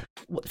fix it?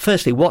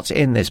 Firstly, what's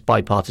in this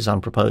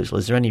bipartisan proposal?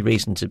 Is there any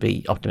reason to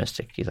be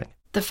optimistic, do you think?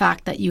 The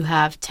fact that you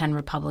have 10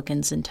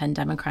 Republicans and 10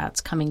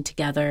 Democrats coming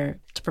together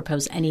to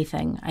propose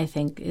anything, I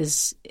think,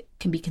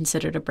 can be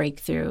considered a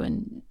breakthrough.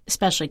 And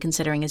especially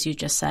considering, as you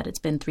just said, it's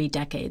been 3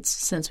 decades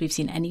since we've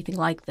seen anything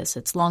like this.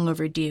 It's long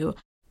overdue.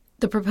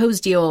 The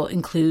proposed deal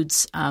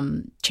includes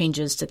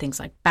changes to things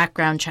like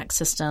background check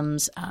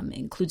systems,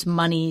 includes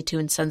money to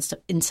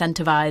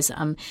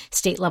incentivize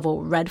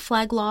state-level red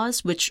flag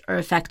laws, which are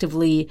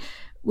effectively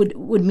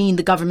would mean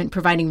the government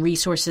providing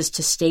resources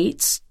to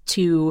states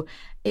to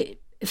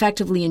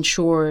effectively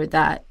ensure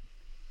that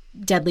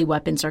deadly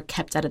weapons are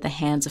kept out of the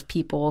hands of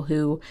people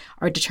who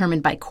are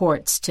determined by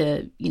courts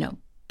to,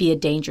 be a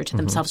danger to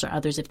themselves or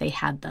others if they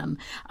had them.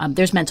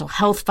 There's mental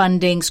health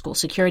funding, school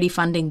security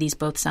funding. These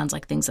both sounds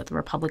like things that the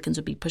Republicans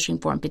would be pushing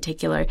for in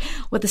particular.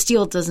 What this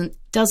deal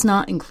does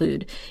not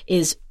include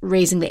is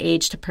raising the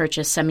age to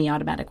purchase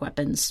semi-automatic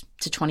weapons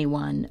to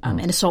 21,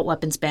 an assault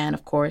weapons ban,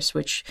 of course,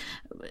 which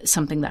is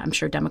something that I'm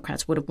sure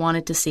Democrats would have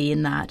wanted to see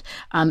in that,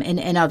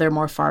 and other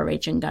more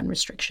far-reaching gun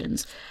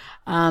restrictions.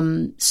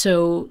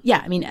 So,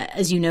 yeah, I mean,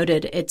 as you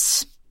noted,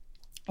 it's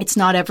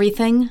not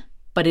everything,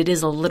 but it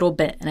is a little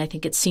bit, and I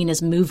think it's seen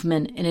as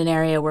movement in an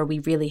area where we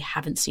really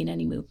haven't seen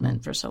any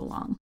movement for so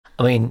long.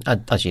 I mean,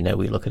 as you know,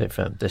 we look at it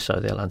from this side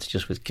of the Atlantic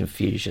just with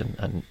confusion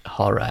and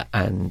horror.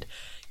 And,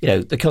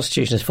 the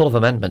Constitution is full of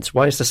amendments.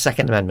 Why is the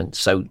Second Amendment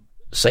so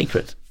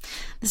sacred?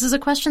 This is a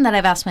question that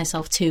I've asked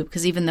myself, too,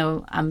 because even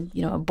though I'm,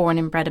 a born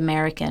and bred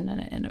American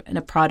and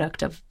a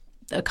product of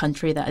a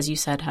country that, as you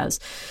said, has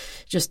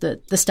just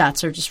the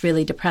stats are just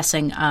really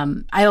depressing.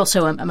 I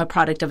also am a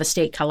product of a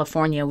state,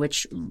 California,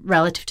 which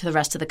relative to the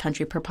rest of the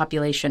country per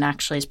population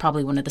actually is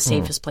probably one of the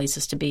safest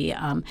places to be,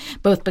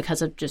 both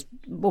because of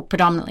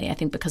predominantly, I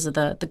think, because of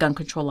the gun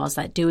control laws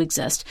that do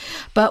exist.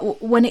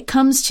 But when it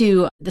comes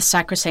to the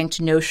sacrosanct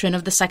notion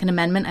of the Second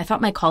Amendment, I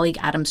thought my colleague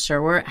Adam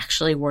Serwer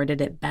actually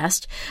worded it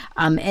best.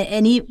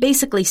 And he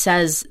basically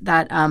says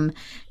that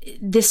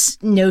this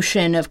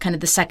notion of kind of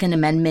the Second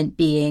Amendment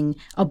being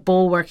a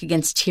bulwark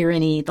against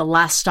tyranny, the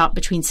last stop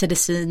between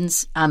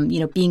citizens,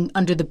 being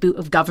under the boot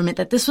of government,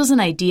 that this was an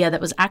idea that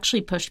was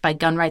actually pushed by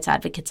gun rights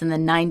advocates in the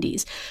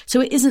 90s.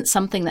 So it isn't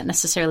something that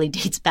necessarily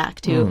dates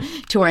back to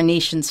our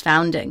nation's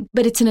founding.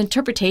 But it's an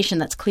interpretation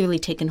that's clearly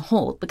taken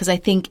hold, because I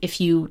think if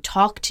you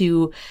talk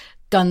to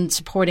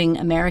gun-supporting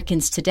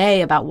Americans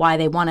today about why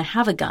they want to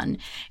have a gun,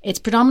 it's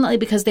predominantly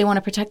because they want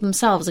to protect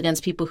themselves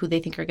against people who they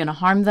think are going to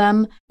harm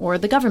them, or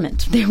the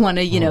government. They want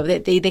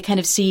to, they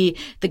kind of see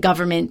the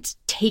government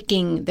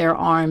taking their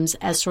arms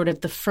as sort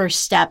of the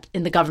first step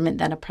in the government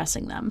then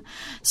oppressing them.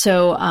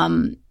 So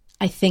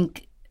I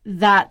think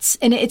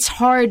and it's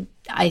hard,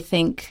 I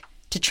think,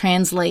 to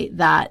translate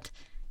that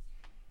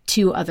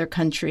to other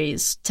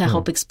countries to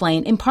help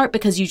explain, in part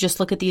because you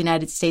just look at the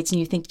United States and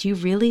you think, do you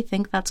really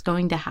think that's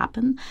going to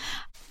happen?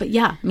 But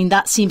yeah, I mean,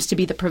 that seems to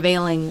be the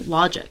prevailing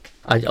logic.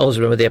 I always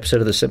remember the episode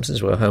of The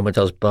Simpsons where Homer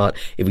tells Bart,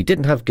 if we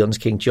didn't have guns,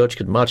 King George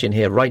could march in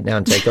here right now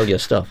and take all your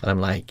stuff. And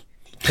I'm like,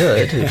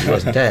 could if he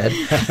wasn't dead.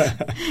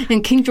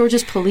 And King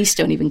George's police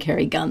don't even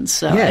carry guns.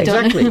 So yeah, I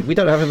don't exactly. know. We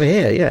don't have them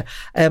here, yeah.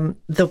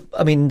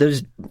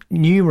 There's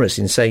numerous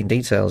insane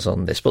details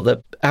on this, but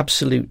the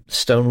absolute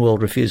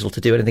stonewalled refusal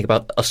to do anything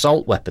about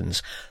assault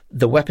weapons,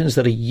 the weapons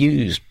that are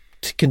used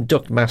to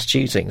conduct mass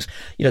shootings.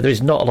 There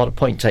is not a lot of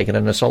point taking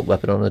an assault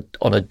weapon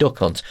on a duck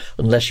hunt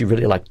unless you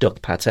really like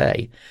duck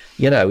pate.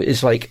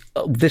 It's like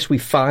this we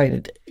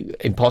find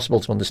impossible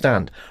to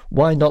understand.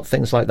 Why not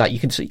things like that? You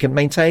can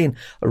maintain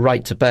a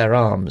right to bear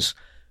arms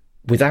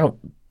without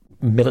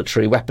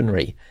military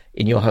weaponry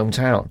in your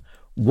hometown.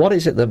 What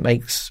is it that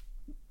makes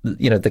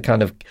the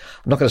kind of,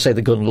 I'm not going to say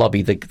the gun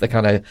lobby, the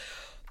kind of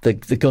the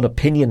gun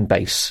opinion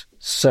base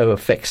so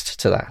affixed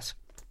to that?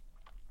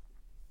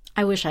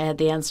 I wish I had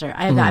the answer.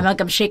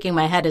 I'm shaking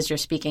my head as you're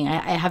speaking.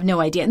 I have no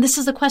idea. And this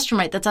is the question,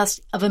 right, that's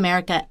asked of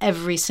America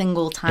every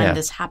single time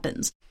this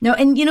happens. No,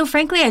 and,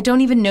 frankly, I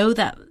don't even know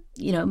that,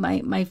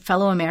 my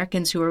fellow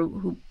Americans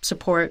who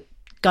support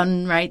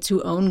gun rights,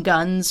 who own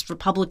guns,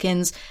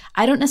 Republicans,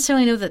 I don't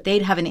necessarily know that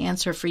they'd have an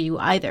answer for you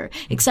either,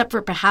 except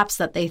for perhaps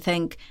that they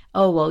think,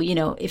 oh, well,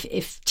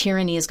 if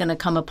tyranny is going to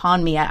come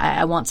upon me,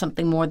 I want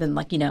something more than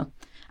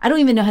I don't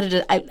even know how to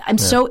do I'm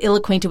so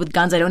ill-acquainted with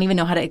guns. I don't even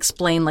know how to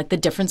explain the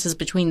differences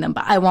between them.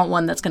 But I want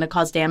one that's going to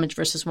cause damage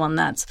versus one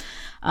that's,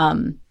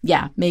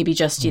 maybe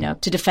just,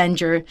 to defend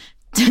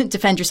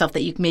yourself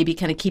that you maybe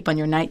kind of keep on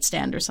your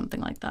nightstand or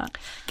something like that.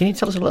 Can you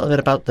tell us a little bit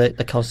about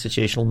the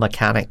constitutional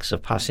mechanics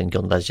of passing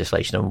gun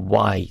legislation and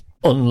why,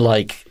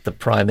 unlike the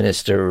Prime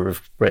Minister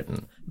of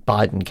Britain,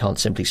 Biden can't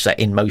simply set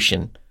in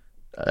motion,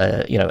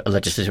 a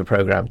legislative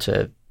program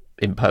to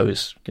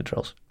impose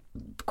controls?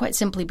 Quite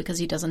simply because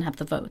he doesn't have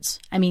the votes.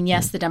 I mean,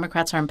 yes, the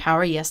Democrats are in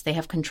power. Yes, they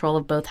have control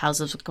of both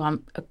houses of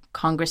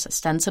Congress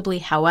ostensibly.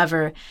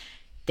 However,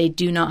 they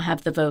do not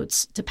have the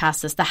votes to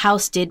pass this. The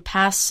House did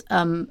pass,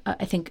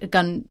 I think, a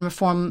gun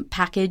reform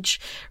package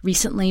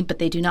recently, but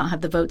they do not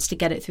have the votes to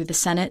get it through the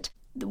Senate.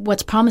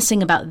 What's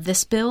promising about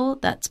this bill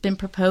that's been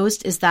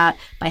proposed is that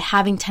by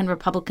having 10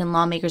 Republican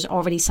lawmakers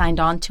already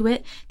signed on to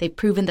it, they've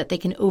proven that they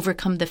can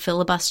overcome the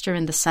filibuster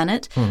in the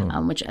Senate,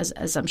 which,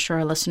 as I'm sure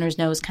our listeners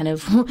know, is kind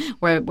of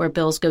where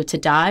bills go to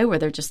die, where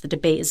the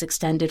debate is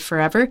extended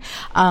forever.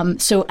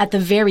 So at the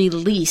very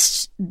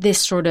least, this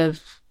sort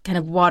of kind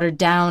of watered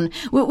down,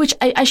 which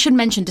I should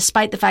mention,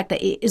 despite the fact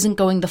that it isn't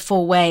going the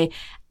full way,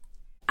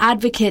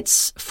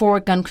 advocates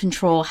for gun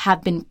control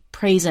have been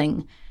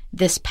praising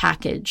this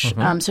package.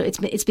 So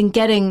it's been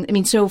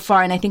getting, so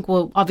far, and I think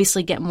we'll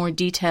obviously get more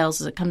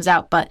details as it comes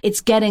out, but it's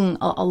getting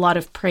a lot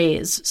of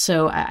praise.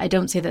 So I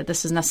don't say that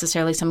this is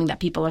necessarily something that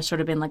people are sort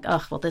of been like,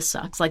 oh, well, this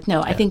sucks.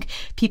 No, I think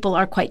people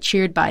are quite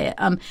cheered by it.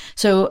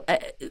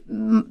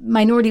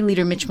 Minority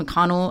Leader Mitch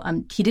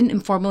McConnell, he didn't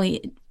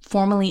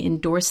formally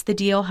endorse the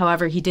deal.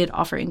 However, he did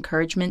offer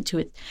encouragement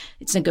to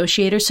its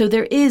negotiators. So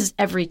there is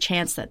every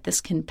chance that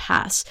this can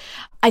pass.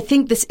 I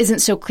think this isn't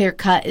so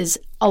clear-cut as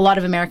a lot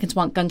of Americans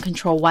want gun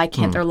control. Why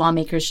can't their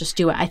lawmakers just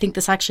do it? I think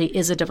this actually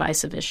is a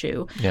divisive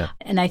issue. Yeah.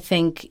 And I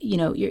think,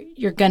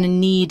 you're going to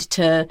need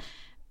to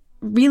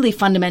really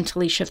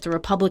fundamentally shift the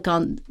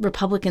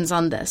Republicans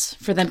on this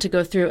for them to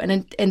go through.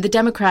 And the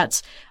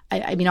Democrats,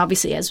 I mean,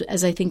 obviously,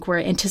 as I think we're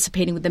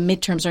anticipating with the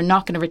midterms, are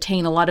not going to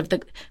retain a lot of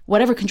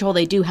whatever control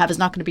they do have is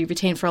not going to be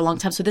retained for a long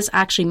time. So this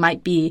actually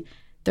might be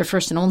their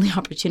first and only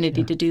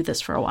opportunity to do this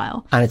for a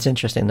while. And it's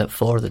interesting that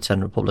 4 of the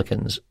 10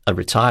 Republicans are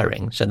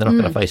retiring, so they're not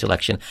going to face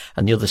election,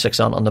 and the other 6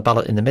 aren't on the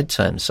ballot in the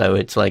midterms. So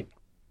it's like,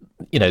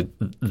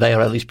 they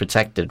are at least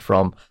protected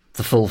from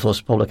the full force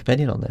of public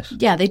opinion on this.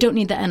 Yeah, they don't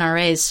need the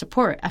NRA's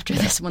support after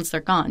this once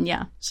they're gone.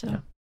 Yeah.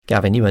 So,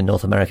 Gavin, you were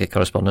North America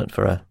correspondent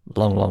for a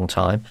long, long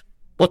time.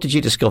 What did you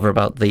discover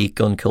about the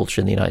gun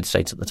culture in the United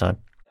States at the time?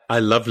 I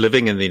love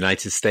living in the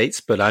United States,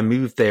 but I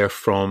moved there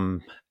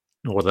from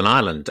Northern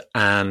Ireland.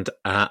 And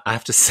I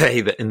have to say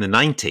that in the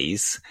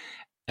 90s,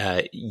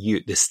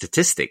 the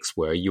statistics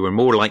were you were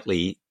more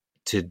likely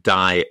to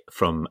die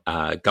from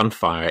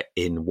gunfire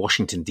in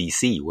Washington,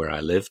 D.C., where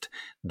I lived,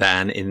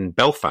 than in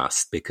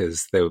Belfast,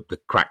 because the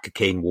crack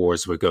cocaine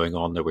wars were going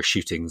on. There were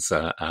shootings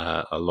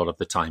a lot of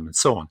the time and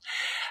so on.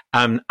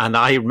 And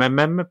I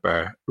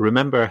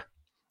remember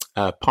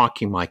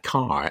parking my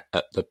car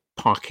at the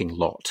parking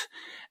lot.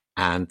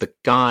 And the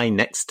guy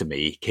next to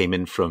me came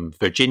in from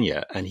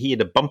Virginia, and he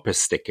had a bumper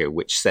sticker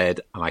which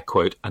said, and I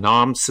quote, "An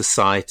armed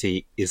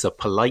society is a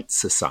polite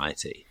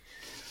society."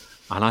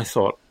 And I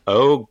thought,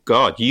 oh,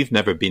 God, you've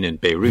never been in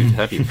Beirut,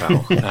 have you,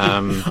 pal?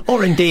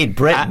 Or indeed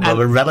Britain, where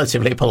we're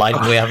relatively polite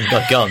and we haven't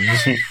got guns.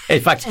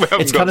 In fact,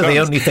 it's kind of the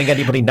only thing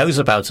anybody knows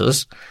about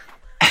us.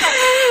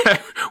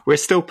 We're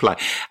still polite.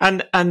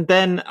 And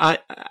then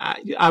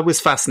I was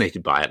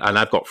fascinated by it. And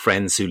I've got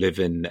friends who live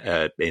in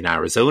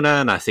Arizona.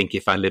 And I think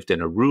if I lived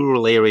in a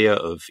rural area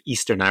of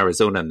eastern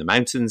Arizona in the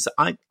mountains,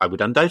 I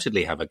would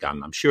undoubtedly have a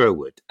gun. I'm sure I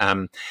would.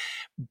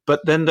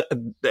 But then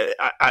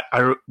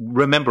I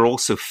remember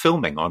also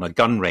filming on a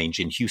gun range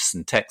in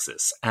Houston,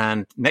 Texas.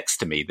 And next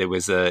to me, there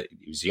was a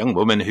young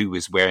woman who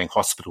was wearing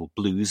hospital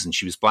blues, and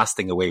she was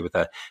blasting away with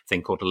a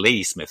thing called a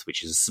Ladysmith,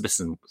 which is a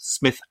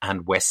Smith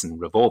 & Wesson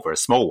revolver, a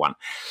small one.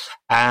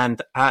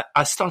 And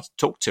I started to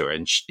talk to her,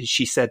 and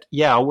she said,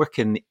 yeah, I work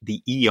in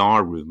the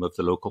ER room of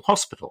the local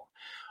hospital.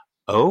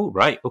 Oh,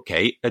 right.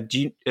 Okay.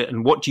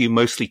 And what do you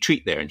mostly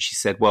treat there? And she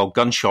said, well,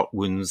 gunshot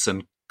wounds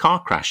and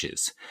car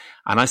crashes.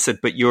 And I said,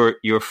 but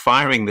you're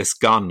firing this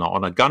gun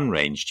on a gun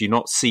range. Do you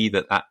not see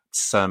that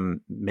that's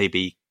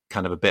maybe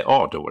kind of a bit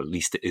odd, or at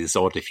least it is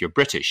odd if you're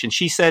British? And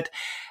she said,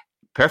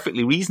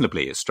 perfectly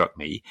reasonably, it struck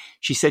me,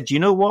 she said, you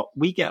know what?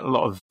 We get a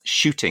lot of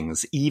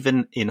shootings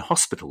even in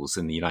hospitals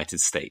in the United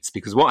States,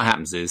 because what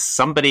happens is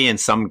somebody in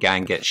some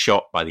gang gets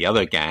shot by the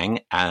other gang,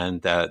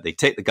 and they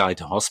take the guy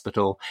to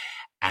hospital,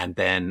 and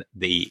then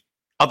the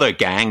other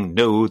gang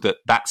know that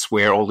that's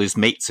where all his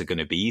mates are going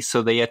to be,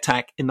 so they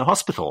attack in the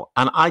hospital.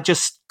 And I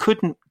just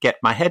couldn't get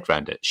my head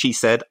around it. She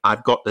said,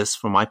 I've got this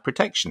for my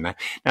protection. Now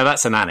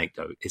that's an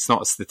anecdote. It's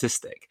not a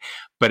statistic,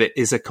 but it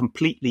is a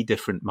completely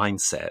different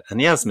mindset.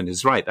 And Yasmin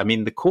is right. I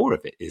mean, the core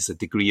of it is a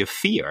degree of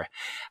fear.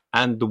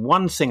 And the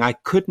one thing I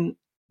couldn't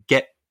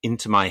get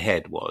into my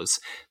head was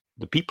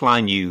the people I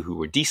knew who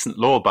were decent,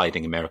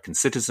 law-abiding American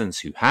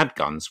citizens who had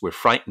guns were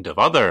frightened of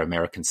other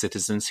American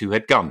citizens who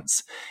had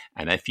guns.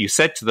 And if you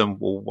said to them,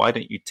 well, why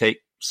don't you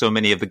take so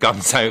many of the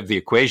guns out of the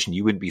equation?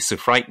 You wouldn't be so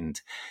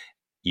frightened.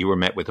 You were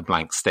met with a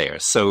blank stare.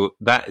 So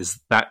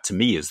that to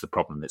me is the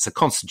problem. It's a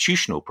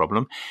constitutional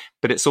problem,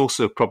 but it's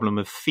also a problem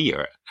of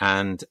fear.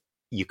 And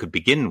you could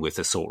begin with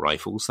assault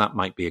rifles. That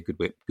might be a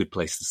good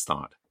place to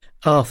start.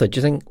 Arthur, do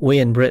you think we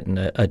in Britain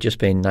are just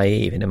being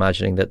naive in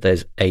imagining that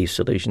there's a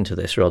solution to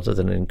this rather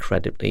than an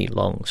incredibly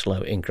long, slow,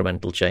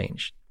 incremental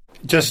change?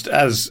 Just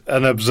as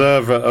an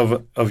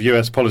observer of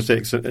US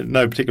politics,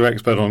 no particular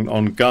expert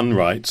on gun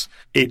rights,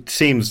 it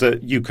seems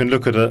that you can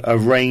look at a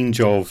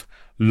range of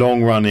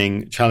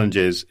long-running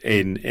challenges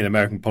in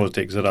American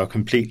politics that are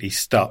completely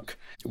stuck,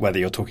 whether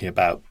you're talking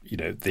about,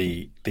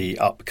 the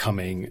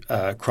upcoming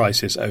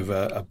crisis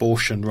over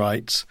abortion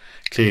rights,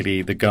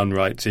 clearly the gun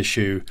rights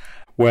issue,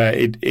 where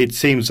it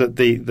seems that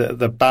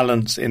the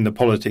balance in the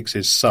politics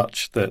is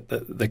such that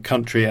the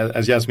country,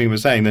 as Yasmin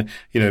was saying, that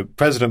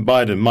President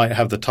Biden might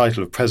have the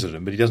title of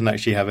president, but he doesn't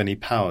actually have any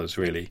powers,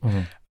 really. Mm-hmm.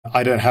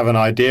 I don't have an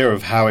idea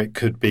of how it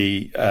could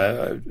be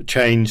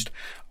changed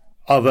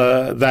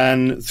other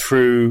than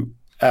through,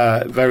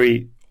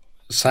 very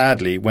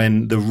sadly,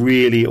 when the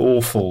really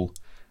awful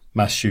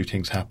mass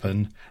shootings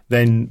happen,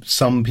 then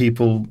some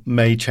people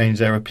may change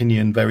their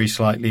opinion very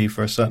slightly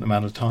for a certain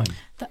amount of time.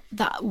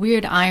 That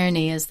weird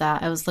irony is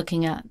that I was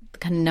looking at the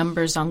kind of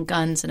numbers on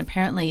guns, and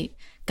apparently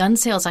gun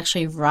sales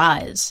actually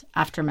rise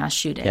after mass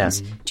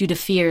shootings due to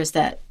fears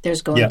that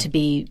there's going to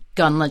be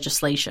gun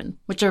legislation,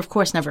 which there of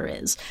course never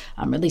is,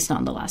 at least not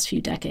in the last few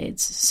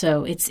decades.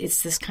 So it's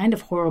this kind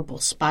of horrible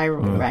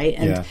spiral,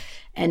 right?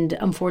 And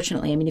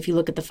unfortunately, I mean, if you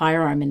look at the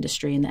firearm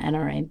industry and the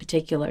NRA in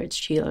particular, its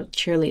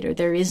cheerleader,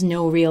 there is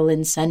no real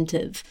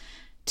incentive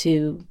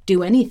to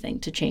do anything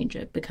to change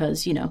it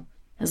because,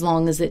 as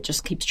long as it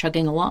just keeps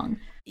chugging along.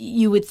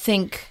 You would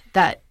think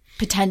that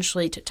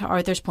potentially, to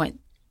Arthur's point,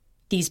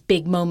 these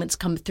big moments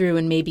come through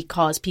and maybe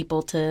cause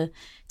people to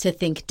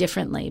think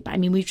differently. But I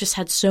mean, we've just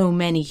had so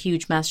many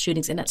huge mass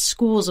shootings, and at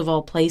schools of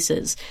all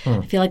places.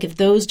 I feel like if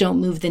those don't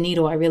move the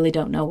needle, I really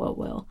don't know what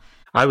will.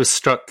 I was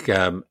struck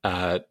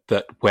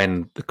that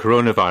when the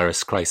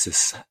coronavirus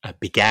crisis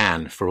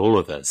began for all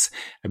of us,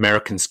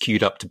 Americans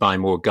queued up to buy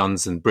more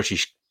guns and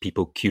British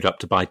people queued up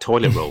to buy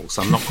toilet rolls.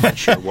 I'm not quite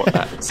sure what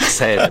that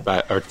said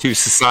about our two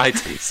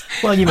societies.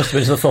 Well, you must have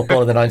been to the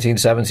football in the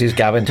 1970s,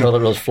 Gavin, toilet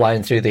rolls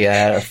flying through the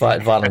air,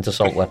 violent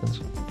assault weapons.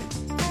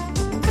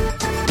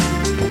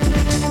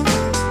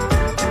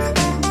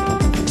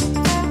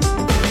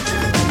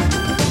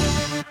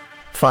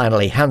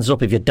 Finally, hands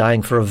up if you're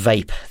dying for a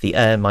vape. The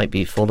air might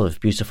be full of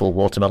beautiful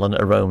watermelon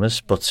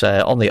aromas, but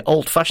on the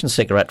old-fashioned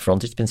cigarette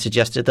front, it's been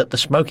suggested that the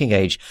smoking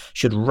age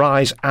should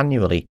rise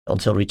annually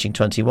until reaching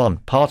 21.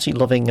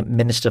 Party-loving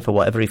minister for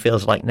whatever he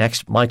feels like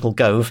next, Michael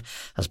Gove,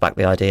 has backed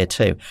the idea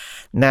too.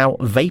 Now,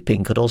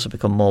 vaping could also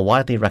become more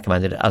widely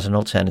recommended as an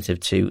alternative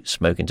to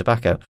smoking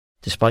tobacco,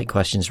 despite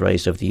questions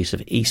raised over the use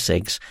of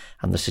e-cigs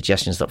and the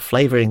suggestions that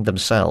flavouring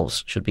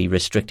themselves should be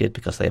restricted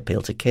because they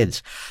appeal to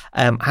kids.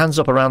 Hands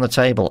up around the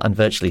table, and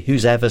virtually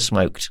who's ever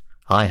smoked?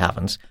 I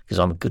haven't, because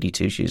I'm a goody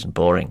two-shoes and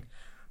boring.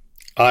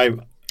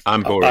 I'm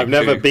boring. I've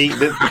never been.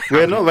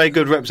 We're not a very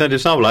good representative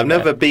sample. I've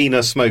never been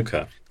a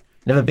smoker.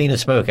 Never been a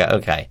smoker,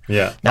 okay.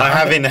 Yeah. Now, I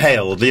have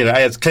inhaled,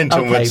 as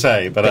Clinton would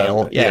say. But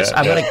Bill, yes.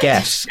 I'm going to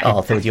guess,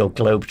 Arthur, with your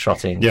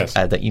globe-trotting,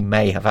 that you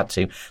may have had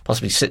to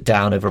possibly sit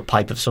down over a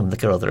pipe of some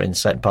liquor or other in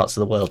certain parts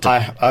of the world.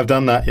 I've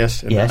done that,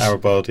 yes, in the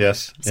Arab world,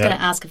 yes. I was going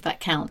to ask if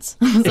that counts.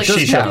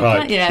 Shisha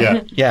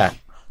pipe, yeah.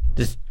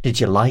 Did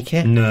you like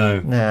it?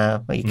 No.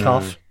 No. Well, you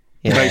cough?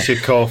 makes you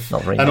cough,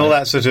 Not very and all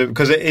nice. that sort of,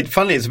 because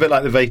funny, it's a bit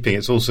like the vaping.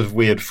 It's all sort of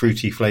weird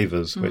fruity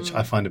flavours, which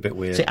I find a bit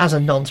weird. See, as a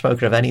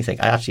non-smoker of anything,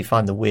 I actually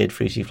find the weird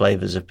fruity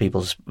flavours of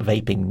people's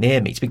vaping near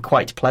me to be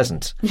quite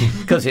pleasant,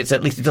 because it's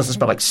at least it doesn't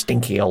smell like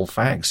stinky old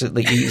fags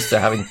that you're used to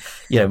having.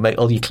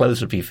 All your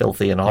clothes would be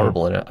filthy and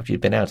horrible if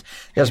you'd been out.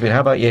 Yasmin,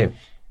 how about you?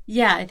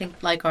 Yeah, I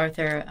think like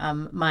Arthur,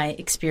 my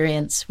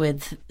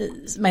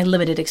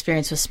limited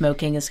experience with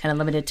smoking is kind of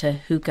limited to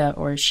hookah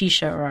or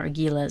shisha or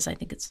argilas. I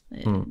think it's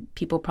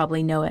people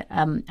probably know it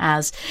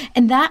as,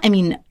 and that, I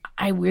mean,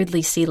 I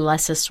weirdly see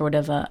less as sort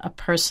of a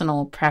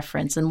personal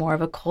preference and more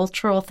of a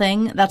cultural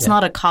thing. That's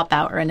not a cop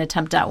out or an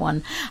attempt at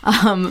one.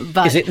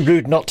 But Is it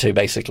rude not to,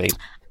 basically?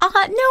 No,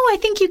 I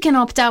think you can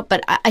opt out,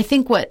 but I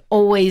think what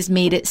always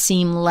made it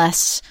seem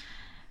less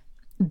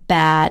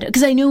bad,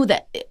 because I know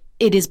that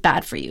it is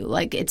bad for you.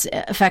 Like, it's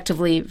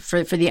effectively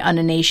for the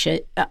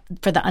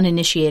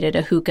uninitiated,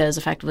 a hookah is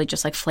effectively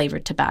just like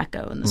flavored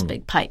tobacco in this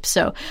big pipe.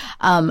 So,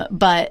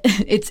 but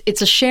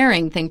it's a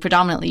sharing thing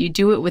predominantly. You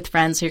do it with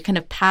friends, so you're kind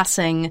of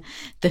passing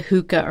the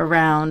hookah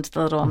around.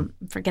 The little, I'm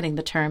forgetting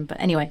the term, but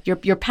anyway,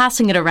 you're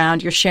passing it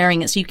around. You're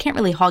sharing it, so you can't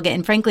really hog it.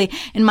 And frankly,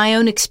 in my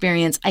own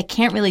experience, I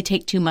can't really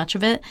take too much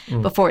of it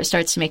before it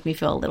starts to make me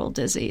feel a little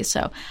dizzy.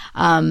 So,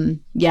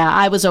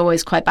 I was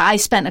always but I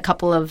spent a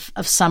couple of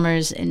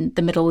summers in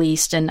the Middle East.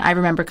 And I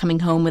remember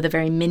coming home with a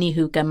very mini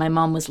hookah. My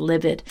mom was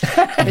livid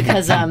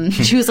because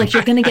she was like,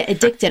 "You're going to get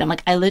addicted." I'm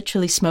like, "I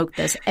literally smoked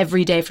this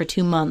every day for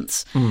 2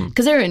 months,"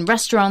 because they're in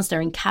restaurants, they're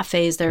in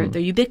cafes, they're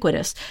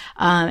ubiquitous,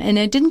 and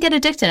I didn't get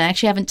addicted. I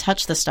actually haven't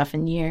touched the stuff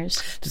in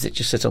years. Does it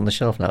just sit on the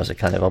shelf now as a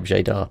kind of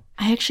objet d'art?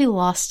 I actually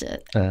lost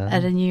it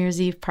at a New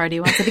Year's Eve party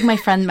once. I think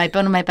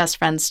one of my best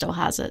friends still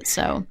has it,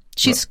 so.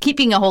 She's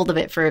keeping a hold of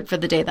it for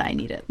the day that I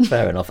need it.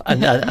 Fair enough.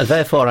 And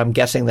therefore, I'm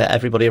guessing that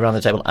everybody around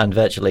the table, and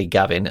virtually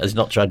Gavin, has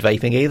not tried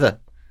vaping either.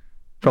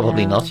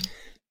 Probably not.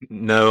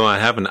 No, I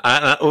haven't.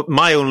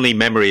 My only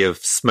memory of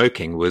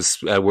smoking was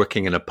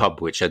working in a pub,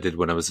 which I did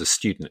when I was a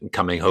student, and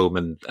coming home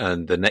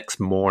and the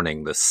next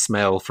morning, the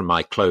smell from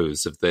my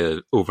clothes of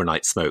the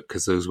overnight smoke,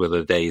 because those were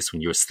the days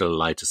when you were still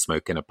allowed to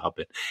smoke in a pub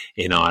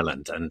in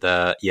Ireland. And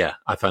I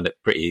found it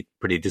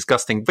pretty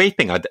disgusting.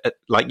 Vaping,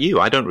 like you,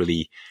 I don't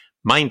really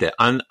mind it.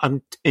 I'm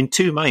in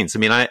two minds. I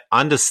mean, I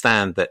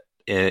understand that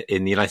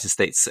in the United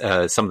States,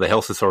 some of the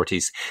health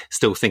authorities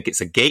still think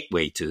it's a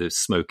gateway to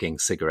smoking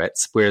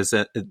cigarettes, whereas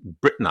in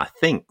Britain, I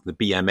think the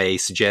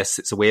BMA suggests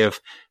it's a way of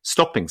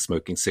stopping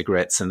smoking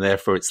cigarettes, and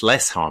therefore it's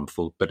less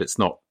harmful, but it's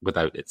not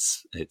without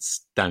its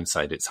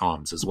downside, its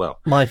harms as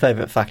well. My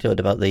favourite factoid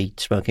about the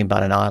smoking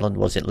ban in Ireland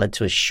was it led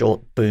to a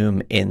short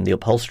boom in the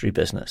upholstery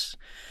business,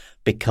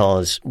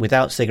 because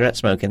without cigarette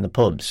smoke in the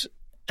pubs,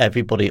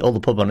 all the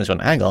pub owners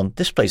went, "Hang on,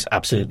 this place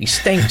absolutely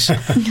stinks.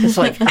 It's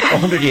like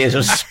 100 years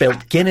of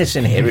spilt Guinness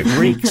in here. It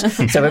reeks."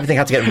 So everything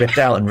had to get ripped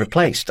out and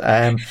replaced.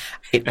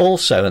 It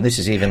also, and this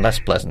is even less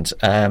pleasant,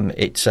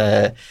 it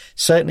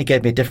certainly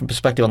gave me a different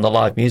perspective on the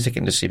live music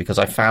industry, because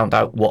I found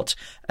out what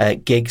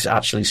gigs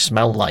actually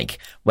smell like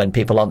when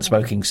people aren't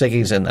smoking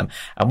ciggies in them.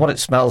 And what it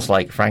smells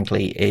like,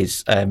 frankly,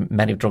 is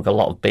men who've drunk a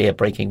lot of beer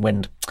breaking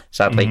wind,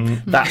 sadly.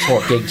 That's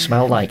what gigs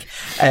smell like.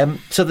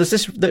 So there's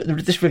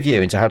this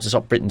review into how to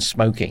stop Britain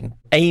smoking,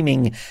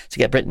 aiming to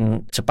get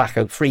Britain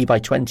tobacco-free by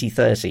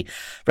 2030,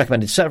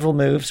 recommended several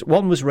moves.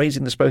 One was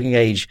raising the smoking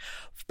age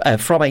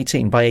from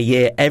 18 by a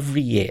year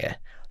every year,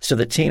 so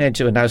that teenagers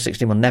who are now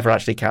 16 will never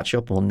actually catch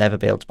up and will never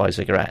be able to buy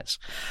cigarettes.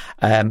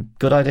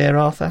 Good idea,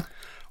 Arthur?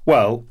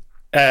 Well,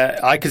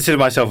 I consider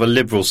myself a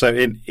liberal, so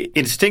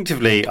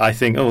instinctively I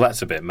think, oh,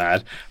 that's a bit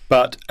mad.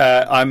 But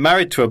I'm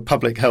married to a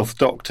public health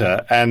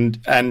doctor, and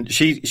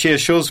she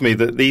assures me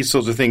that these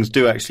sorts of things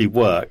do actually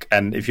work.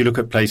 And if you look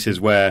at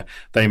places where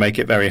they make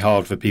it very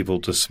hard for people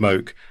to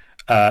smoke,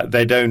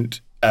 they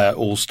don't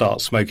all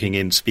start smoking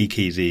in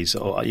speakeasies,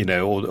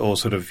 or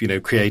sort of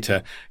create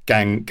a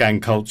gang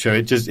culture.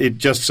 It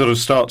just sort of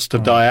starts to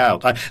die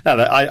out.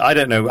 I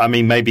don't know. I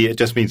mean, maybe it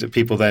just means that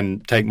people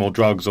then take more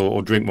drugs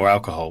or drink more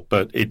alcohol.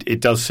 But it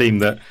does seem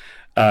that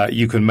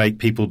you can make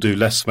people do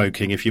less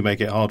smoking if you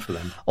make it hard for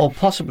them. Or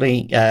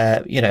possibly,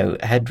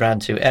 head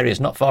round to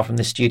areas not far from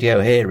this studio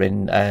here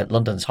in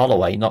London's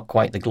Holloway, not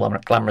quite the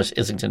glamorous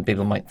Islington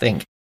people might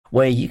think,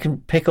 where you can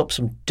pick up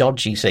some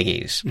dodgy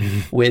ciggies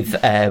with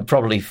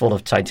probably full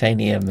of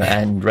titanium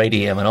and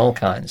radium and all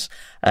kinds,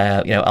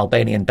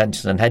 Albanian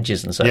Benson and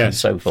Hedges and so on and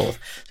so forth.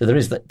 So there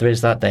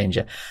is that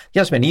danger.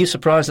 Yasmin, are you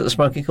surprised at the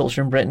smoking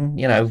culture in Britain?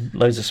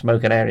 Loads of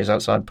smoking areas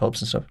outside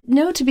pubs and stuff.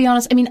 No, to be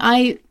honest, I mean,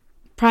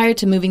 prior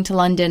to moving to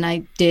London,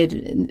 I did,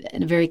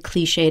 in a very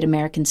cliched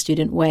American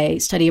student way,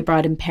 study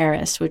abroad in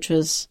Paris, which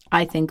was,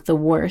 I think, the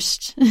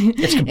worst.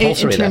 It's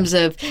compulsory in terms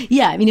of,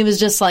 it was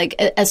just like,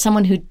 as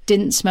someone who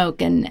didn't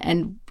smoke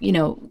and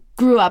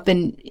grew up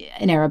in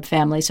an Arab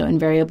family, so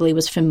invariably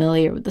was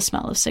familiar with the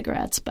smell of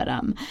cigarettes. But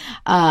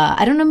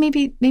I don't know,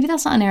 maybe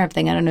that's not an Arab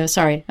thing. I don't know.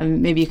 Sorry.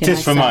 Maybe you can.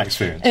 Just from my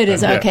experience. It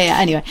is. Okay. Yeah.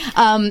 Anyway.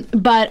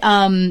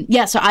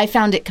 So I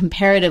found it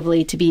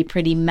comparatively to be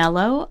pretty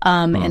mellow.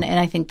 And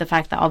I think the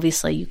fact that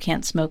obviously you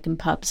can't smoke in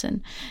pubs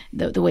and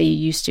the way you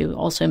used to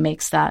also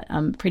makes that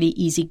pretty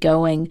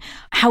easygoing.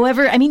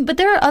 However, but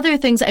there are other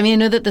things. I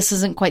know that this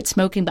isn't quite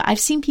smoking, but I've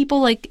seen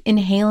people like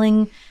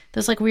inhaling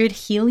those like weird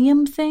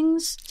helium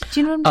things. Do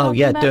you know what I'm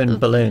talking about? Doing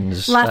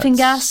balloons. Laughing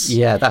gas?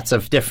 Yeah, that's a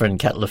different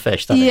kettle of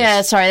fish.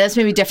 Sorry, that's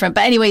maybe different.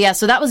 But anyway, yeah,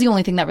 so that was the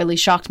only thing that really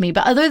shocked me.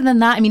 But other than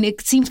that,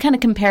 it seems kind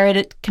of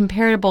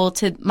comparable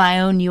to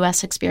my own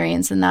U.S.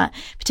 experience in that,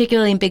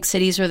 particularly in big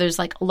cities where there's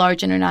like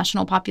large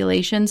international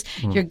populations,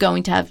 you're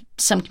going to have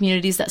some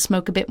communities that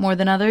smoke a bit more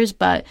than others,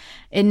 but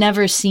it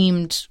never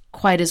seemed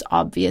quite as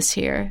obvious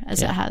here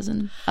as it has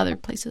in other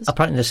places.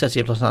 Apparently the city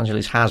of Los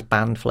Angeles has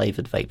banned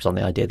flavoured vapes on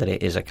the idea that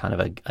it is a kind of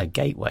a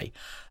gateway.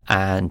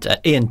 And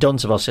Ian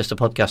Duns of our sister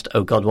podcast,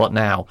 Oh God, What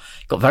Now,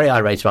 got very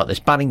irate about this.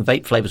 Banning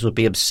vape flavours would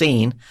be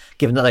obscene,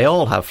 given that they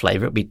all have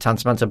flavour. It would be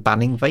tantamount to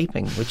banning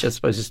vaping, which I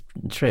suppose is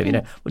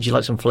true. Would you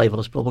like some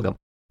flavourless bubblegum?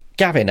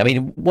 Gavin,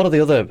 one of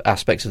the other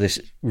aspects of this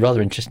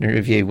rather interesting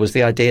review was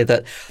the idea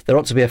that there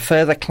ought to be a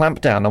further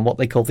clampdown on what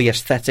they call the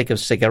aesthetic of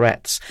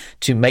cigarettes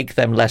to make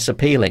them less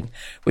appealing,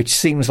 which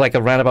seems like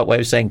a roundabout way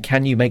of saying,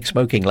 can you make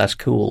smoking less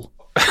cool?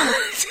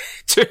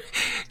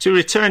 To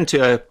return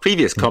to a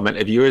previous comment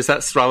of yours,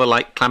 that's rather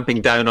like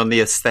clamping down on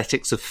the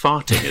aesthetics of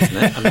farting, isn't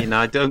it?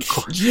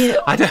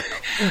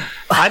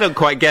 I don't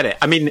quite get it.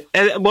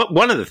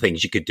 One of the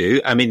things you could do,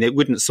 it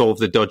wouldn't solve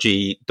the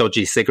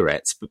dodgy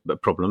cigarettes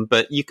problem,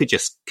 but you could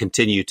just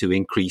continue to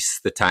increase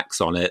the tax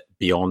on it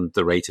beyond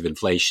the rate of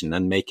inflation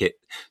and make it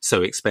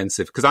so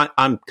expensive. Because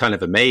I'm kind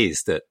of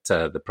amazed at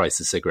the price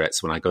of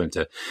cigarettes when I go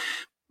into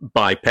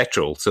buy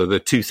petrol. So the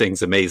two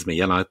things amaze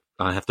me, and I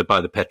have to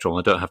buy the petrol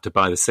and I don't have to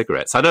buy the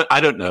cigarettes. I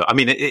don't know.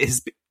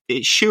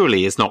 It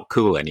surely is not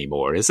cool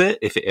anymore, is it?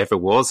 If it ever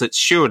was, it's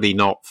surely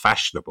not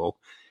fashionable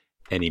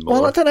anymore.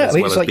 Well, I don't know.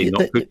 It's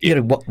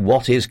like,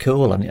 what is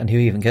cool and who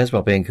even cares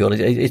about being cool?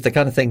 It's the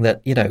kind of thing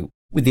that,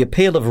 with the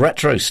appeal of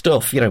retro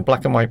stuff,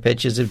 black and white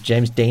pictures of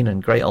James Dean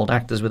and great old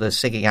actors with a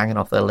ciggy hanging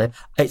off their lip.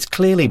 It's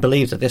clearly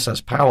believed that this has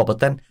power, but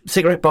then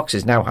cigarette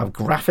boxes now have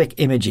graphic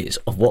images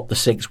of what the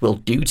cigs will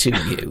do to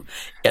you,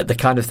 the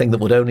kind of thing that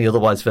would only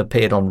otherwise have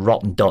appeared on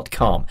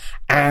rotten.com.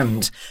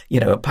 And,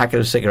 a packet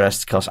of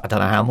cigarettes costs, I don't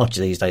know how much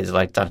these days,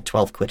 like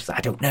 12 quid.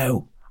 I don't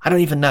know. I don't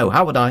even know.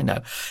 How would I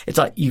know? It's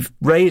like you've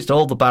raised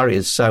all the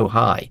barriers so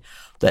high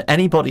that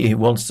anybody who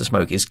wants to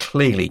smoke is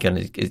clearly going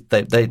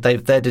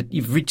to.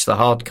 You've reached the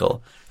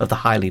hardcore of the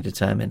highly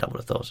determined, I would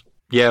have thought.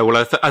 Yeah,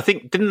 well, I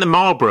think, didn't the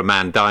Marlborough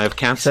man die of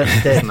cancer?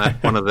 Isn't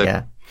that one of the...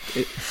 Yeah.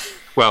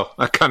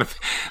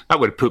 That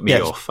would have put me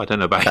off. I don't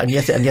know about it. And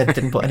yet it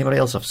didn't put anybody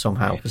else off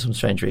somehow, for some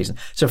strange reason.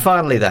 So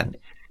finally then,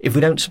 if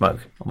we don't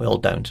smoke, and we all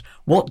don't,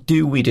 what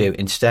do we do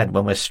instead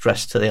when we're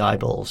stressed to the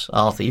eyeballs?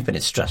 Arthur, you've been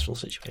in stressful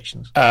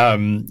situations.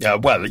 I'm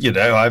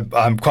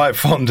quite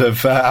fond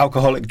of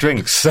alcoholic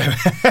drinks. So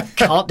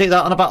Can't do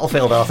that on a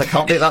battlefield, Arthur.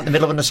 Can't do that in the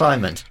middle of an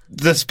assignment.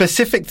 The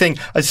specific thing,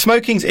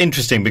 smoking's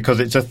interesting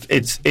because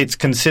it's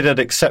considered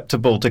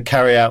acceptable to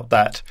carry out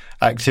that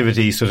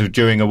activity sort of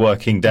during a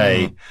working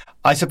day.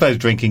 I suppose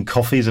drinking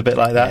coffee is a bit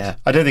like that. Yeah.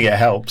 I don't think it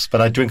helps,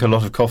 but I drink a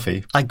lot of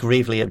coffee. I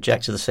gravely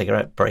object to the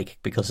cigarette break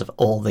because of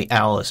all the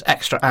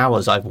extra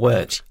hours I've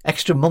worked,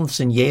 extra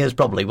months and years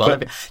probably.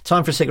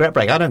 Time for a cigarette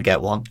break, I don't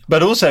get one.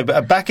 But also,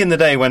 back in the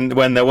day when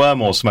there were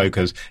more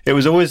smokers, it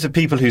was always the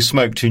people who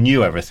smoked who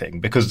knew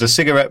everything, because the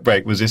cigarette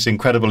break was this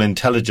incredible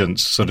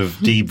intelligence sort of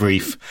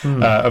debrief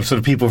of sort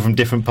of people from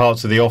different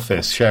parts of the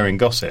office sharing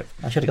gossip.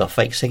 I should have got a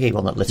fake ciggy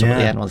one that lit up at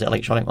the end, ones, the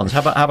electronic ones.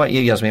 How about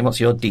you, Yasmin? What's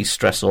your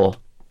de-stressor?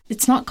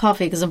 It's not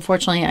coffee because,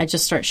 unfortunately, I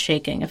just start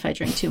shaking if I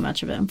drink too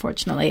much of it,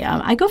 unfortunately.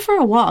 I go for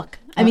a walk.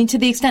 To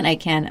the extent I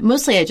can.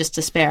 Mostly I just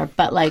despair.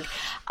 But,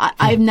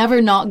 I've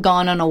never not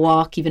gone on a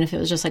walk, even if it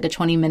was just like a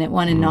 20-minute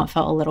one, and not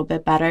felt a little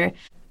bit better.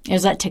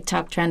 There's that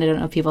TikTok trend. I don't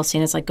know if people have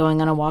seen it. It's like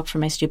going on a walk for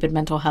my stupid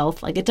mental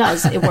health. It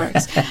does. It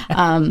works.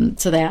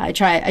 I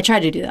try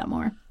to do that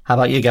more. How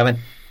about you, Gavin?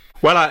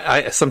 Well,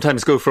 I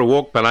sometimes go for a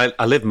walk, but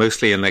I live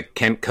mostly in the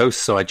Kent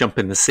coast, so I jump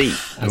in the sea,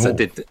 as I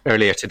did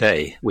earlier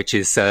today, which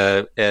is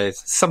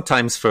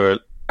sometimes for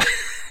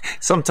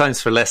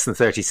less than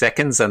 30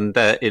 seconds, and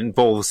it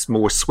involves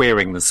more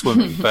swearing than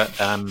swimming. But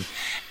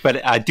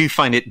I do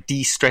find it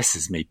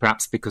de-stresses me,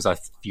 perhaps because I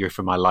fear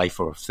for my life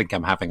or think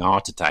I'm having a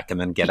heart attack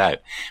and then get out.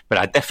 But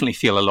I definitely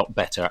feel a lot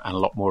better and a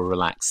lot more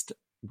relaxed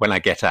when I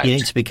get out. You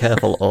need to be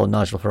careful, or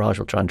Nigel Farage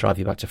will try and drive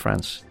you back to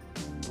France.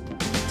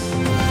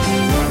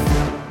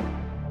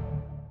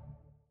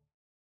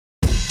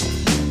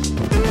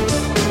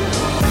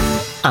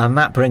 And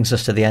that brings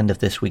us to the end of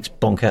this week's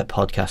Bunker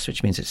podcast,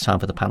 which means it's time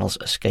for the panel's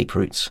escape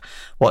routes.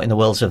 What in the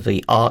worlds of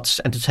the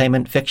arts,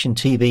 entertainment, fiction,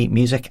 TV,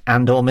 music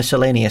and or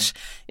miscellaneous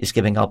is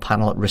giving our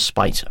panel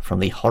respite from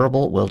the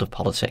horrible world of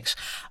politics?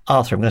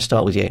 Arthur, I'm going to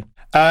start with you.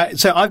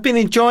 So I've been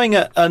enjoying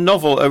a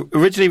novel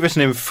originally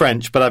written in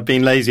French, but I've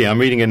been lazy. I'm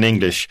reading it in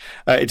English.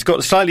 It's got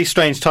a slightly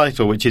strange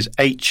title, which is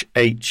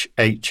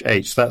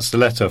HHHH. That's the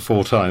letter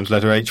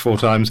H 4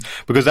 times,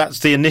 because that's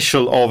the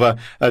initial of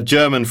a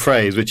German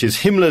phrase, which is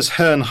Himmler's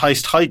Hirn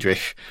heißt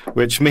Heydrich,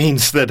 which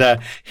means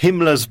that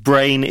Himmler's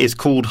brain is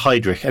called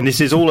Heydrich. And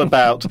this is all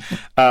about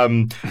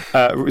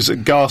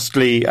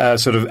ghastly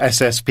sort of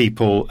SS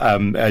people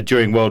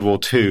during World War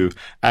II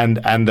and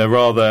a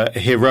rather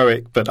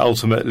heroic but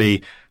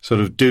ultimately sort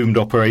of doomed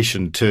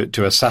operation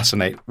to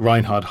assassinate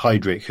Reinhard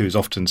Heydrich, who's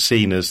often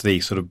seen as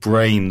the sort of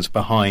brains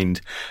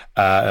behind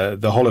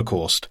the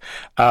Holocaust.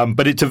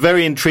 But it's a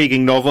very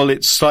intriguing novel.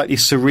 It's slightly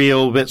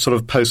surreal, a bit sort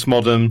of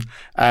postmodern,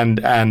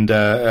 and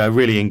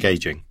really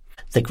engaging.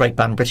 The great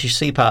band British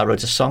Sea Power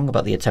wrote a song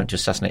about the attempt to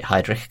assassinate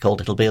Heydrich called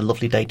 "It'll Be a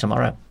Lovely Day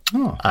Tomorrow."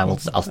 Oh, I'll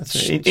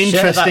interesting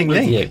share that with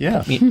link. you.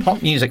 Yeah.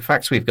 Pop music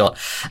facts we've got.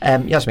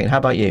 Yasmin, how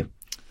about you?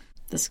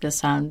 This is going to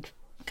sound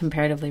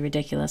comparatively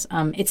ridiculous.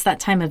 It's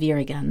that time of year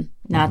again.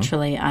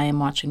 Naturally, I am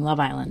watching Love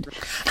Island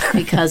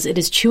because it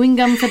is chewing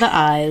gum for the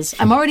eyes.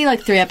 I'm already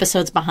like 3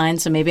 episodes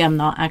behind, so maybe I'm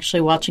not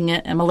actually watching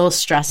it. I'm a little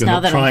stressed now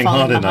that I'm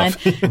falling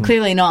behind.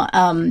 Clearly not.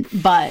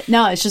 But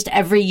no, it's just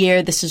every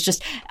year. This is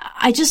just,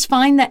 I just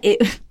find that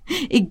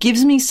it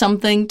gives me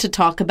something to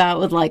talk about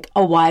with like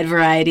a wide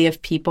variety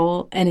of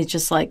people, and it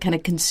just like kind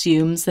of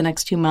consumes the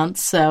next 2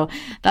 months. So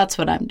that's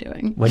what I'm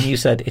doing. When you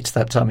said it's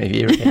that time of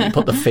year again, you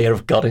put the fear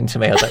of God into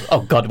me. I was like,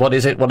 oh God, what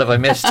is it? What have I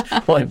missed?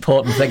 What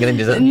important thing?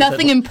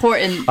 Nothing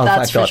important,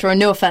 that's for sure.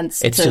 No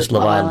offense. It's to just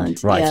Love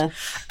Island. Right. Yeah.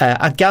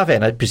 And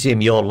Gavin, I presume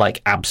you're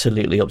like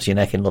absolutely up to your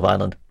neck in Love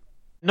Island.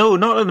 No,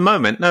 not at the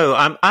moment. No,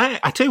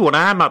 I tell you what,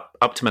 I am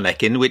up to my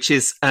neck in, which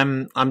is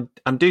I'm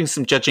doing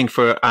some judging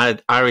for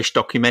Irish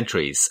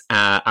documentaries,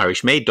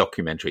 Irish-made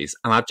documentaries,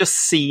 and I've just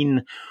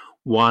seen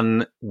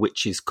one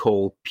which is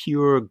called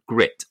Pure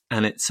Grit,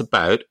 and it's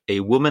about a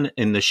woman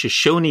in the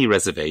Shoshone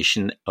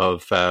Reservation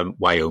of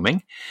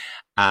Wyoming,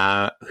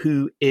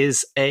 who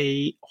is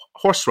a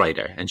horse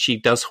rider, and she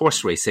does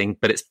horse racing,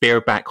 but it's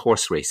bareback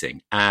horse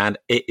racing, and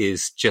it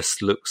is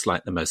just looks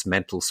like the most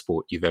mental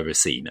sport you've ever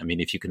seen. I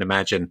mean, if you can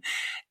imagine,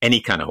 any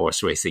kind of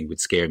horse racing would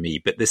scare me,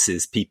 but this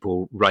is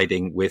people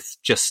riding with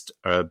just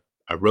a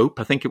rope,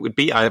 I think it would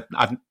be. I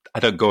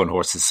don't go on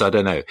horses, so I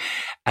don't know.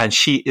 And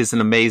she is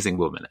an amazing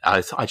woman.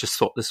 I just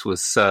thought this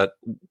was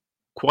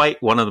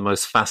quite one of the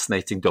most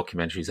fascinating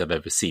documentaries I've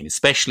ever seen,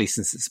 especially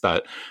since it's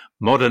about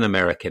modern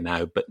America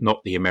now, but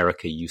not the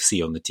America you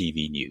see on the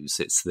TV news.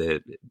 It's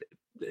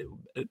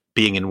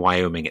being in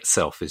Wyoming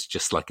itself is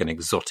just like an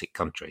exotic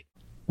country.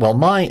 Well,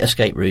 my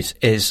escape route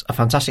is a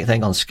fantastic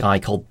thing on Sky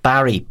called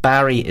Barry.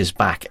 Barry is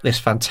back. This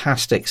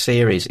fantastic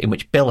series in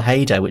which Bill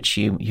Hader, which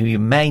you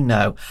may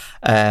know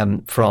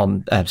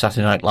from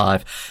Saturday Night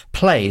Live,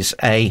 plays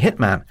a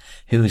hitman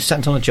who's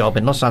sent on a job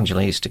in Los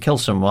Angeles to kill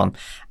someone,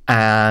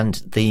 and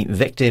the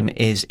victim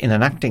is in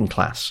an acting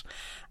class.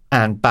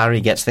 And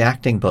Barry gets the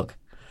acting book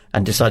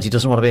and decides he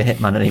doesn't want to be a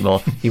hitman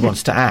anymore. He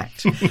wants to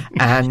act.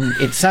 And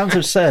it sounds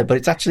absurd, but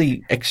it's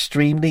actually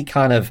extremely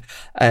kind of,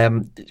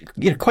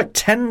 quite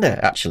tender,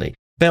 actually.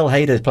 Bill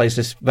Hader plays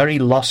this very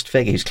lost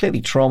figure. He's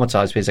clearly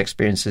traumatized by his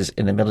experiences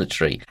in the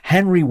military.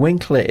 Henry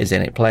Winkler is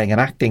in it playing an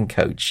acting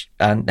coach.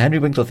 And Henry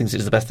Winkler thinks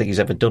it's the best thing he's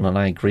ever done, and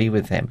I agree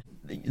with him.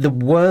 The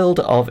world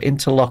of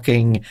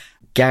interlocking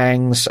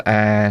gangs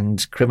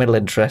and criminal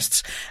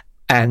interests,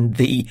 and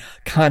the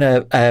kind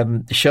of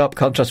sharp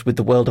contrast with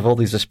the world of all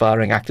these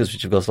aspiring actors,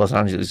 which of course Los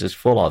Angeles is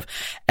full of,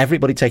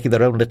 everybody taking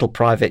their own little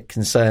private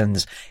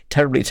concerns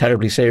terribly,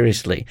 terribly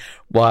seriously,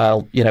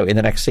 while, in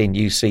the next scene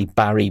you see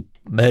Barry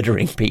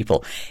murdering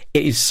people.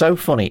 It is so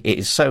funny. It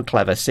is so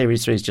clever.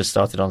 Series 3 has just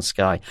started on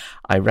Sky.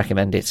 I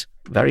recommend it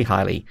very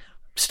highly.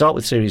 Start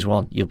with Series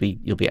 1. You'll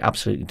be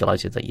absolutely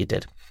delighted that you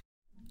did.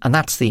 And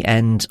that's the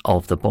end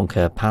of the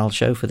Bunker Pal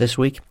Show for this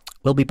week.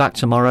 We'll be back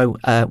tomorrow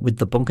with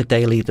the Bunker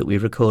Daily that we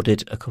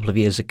recorded a couple of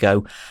years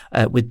ago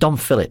with Dom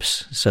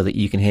Phillips, so that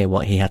you can hear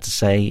what he had to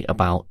say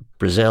about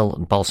Brazil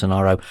and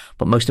Bolsonaro,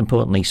 but most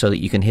importantly, so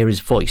that you can hear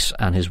his voice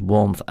and his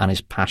warmth and his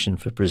passion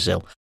for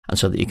Brazil, and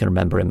so that you can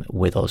remember him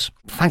with us.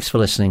 Thanks for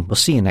listening. We'll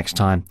see you next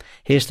time.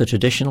 Here's the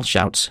traditional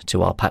shouts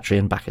to our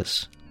Patreon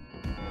backers.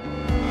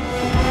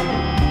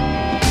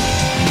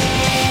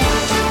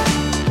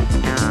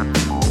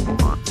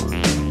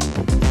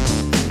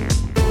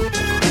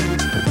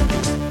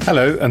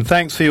 Hello, and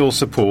thanks for your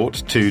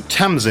support to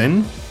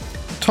Tamsin,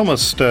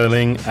 Thomas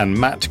Sterling and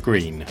Matt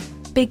Green.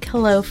 Big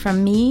hello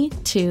from me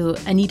to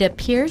Anita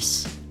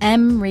Pierce,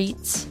 M.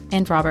 Reitz,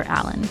 and Robert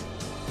Allen.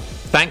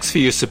 Thanks for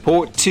your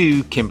support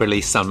to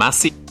Kimberly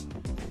Salmasi.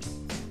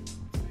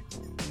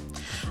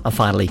 And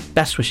finally,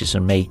 best wishes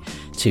from me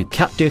to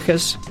Kat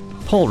Dukas,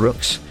 Paul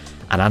Rooks,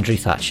 and Andrew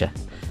Thatcher.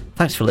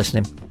 Thanks for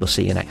listening. We'll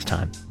see you next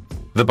time.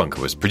 The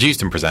Bunker was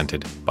produced and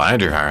presented by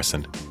Andrew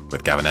Harrison,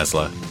 with Gavin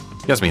Esler,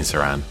 Yasmin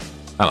Saran,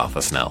 and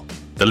Arthur Snell.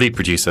 The lead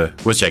producer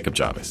was Jacob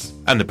Jarvis,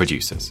 and the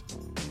producers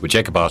were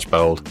Jacob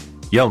Archbold,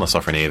 Yelena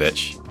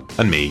Sofronievich,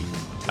 and me,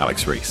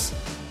 Alex Rees.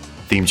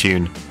 Theme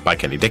tune by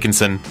Kenny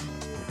Dickinson.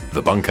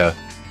 The Bunker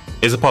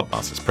is a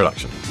Podmasters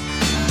production.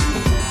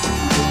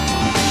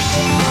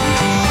 Bye.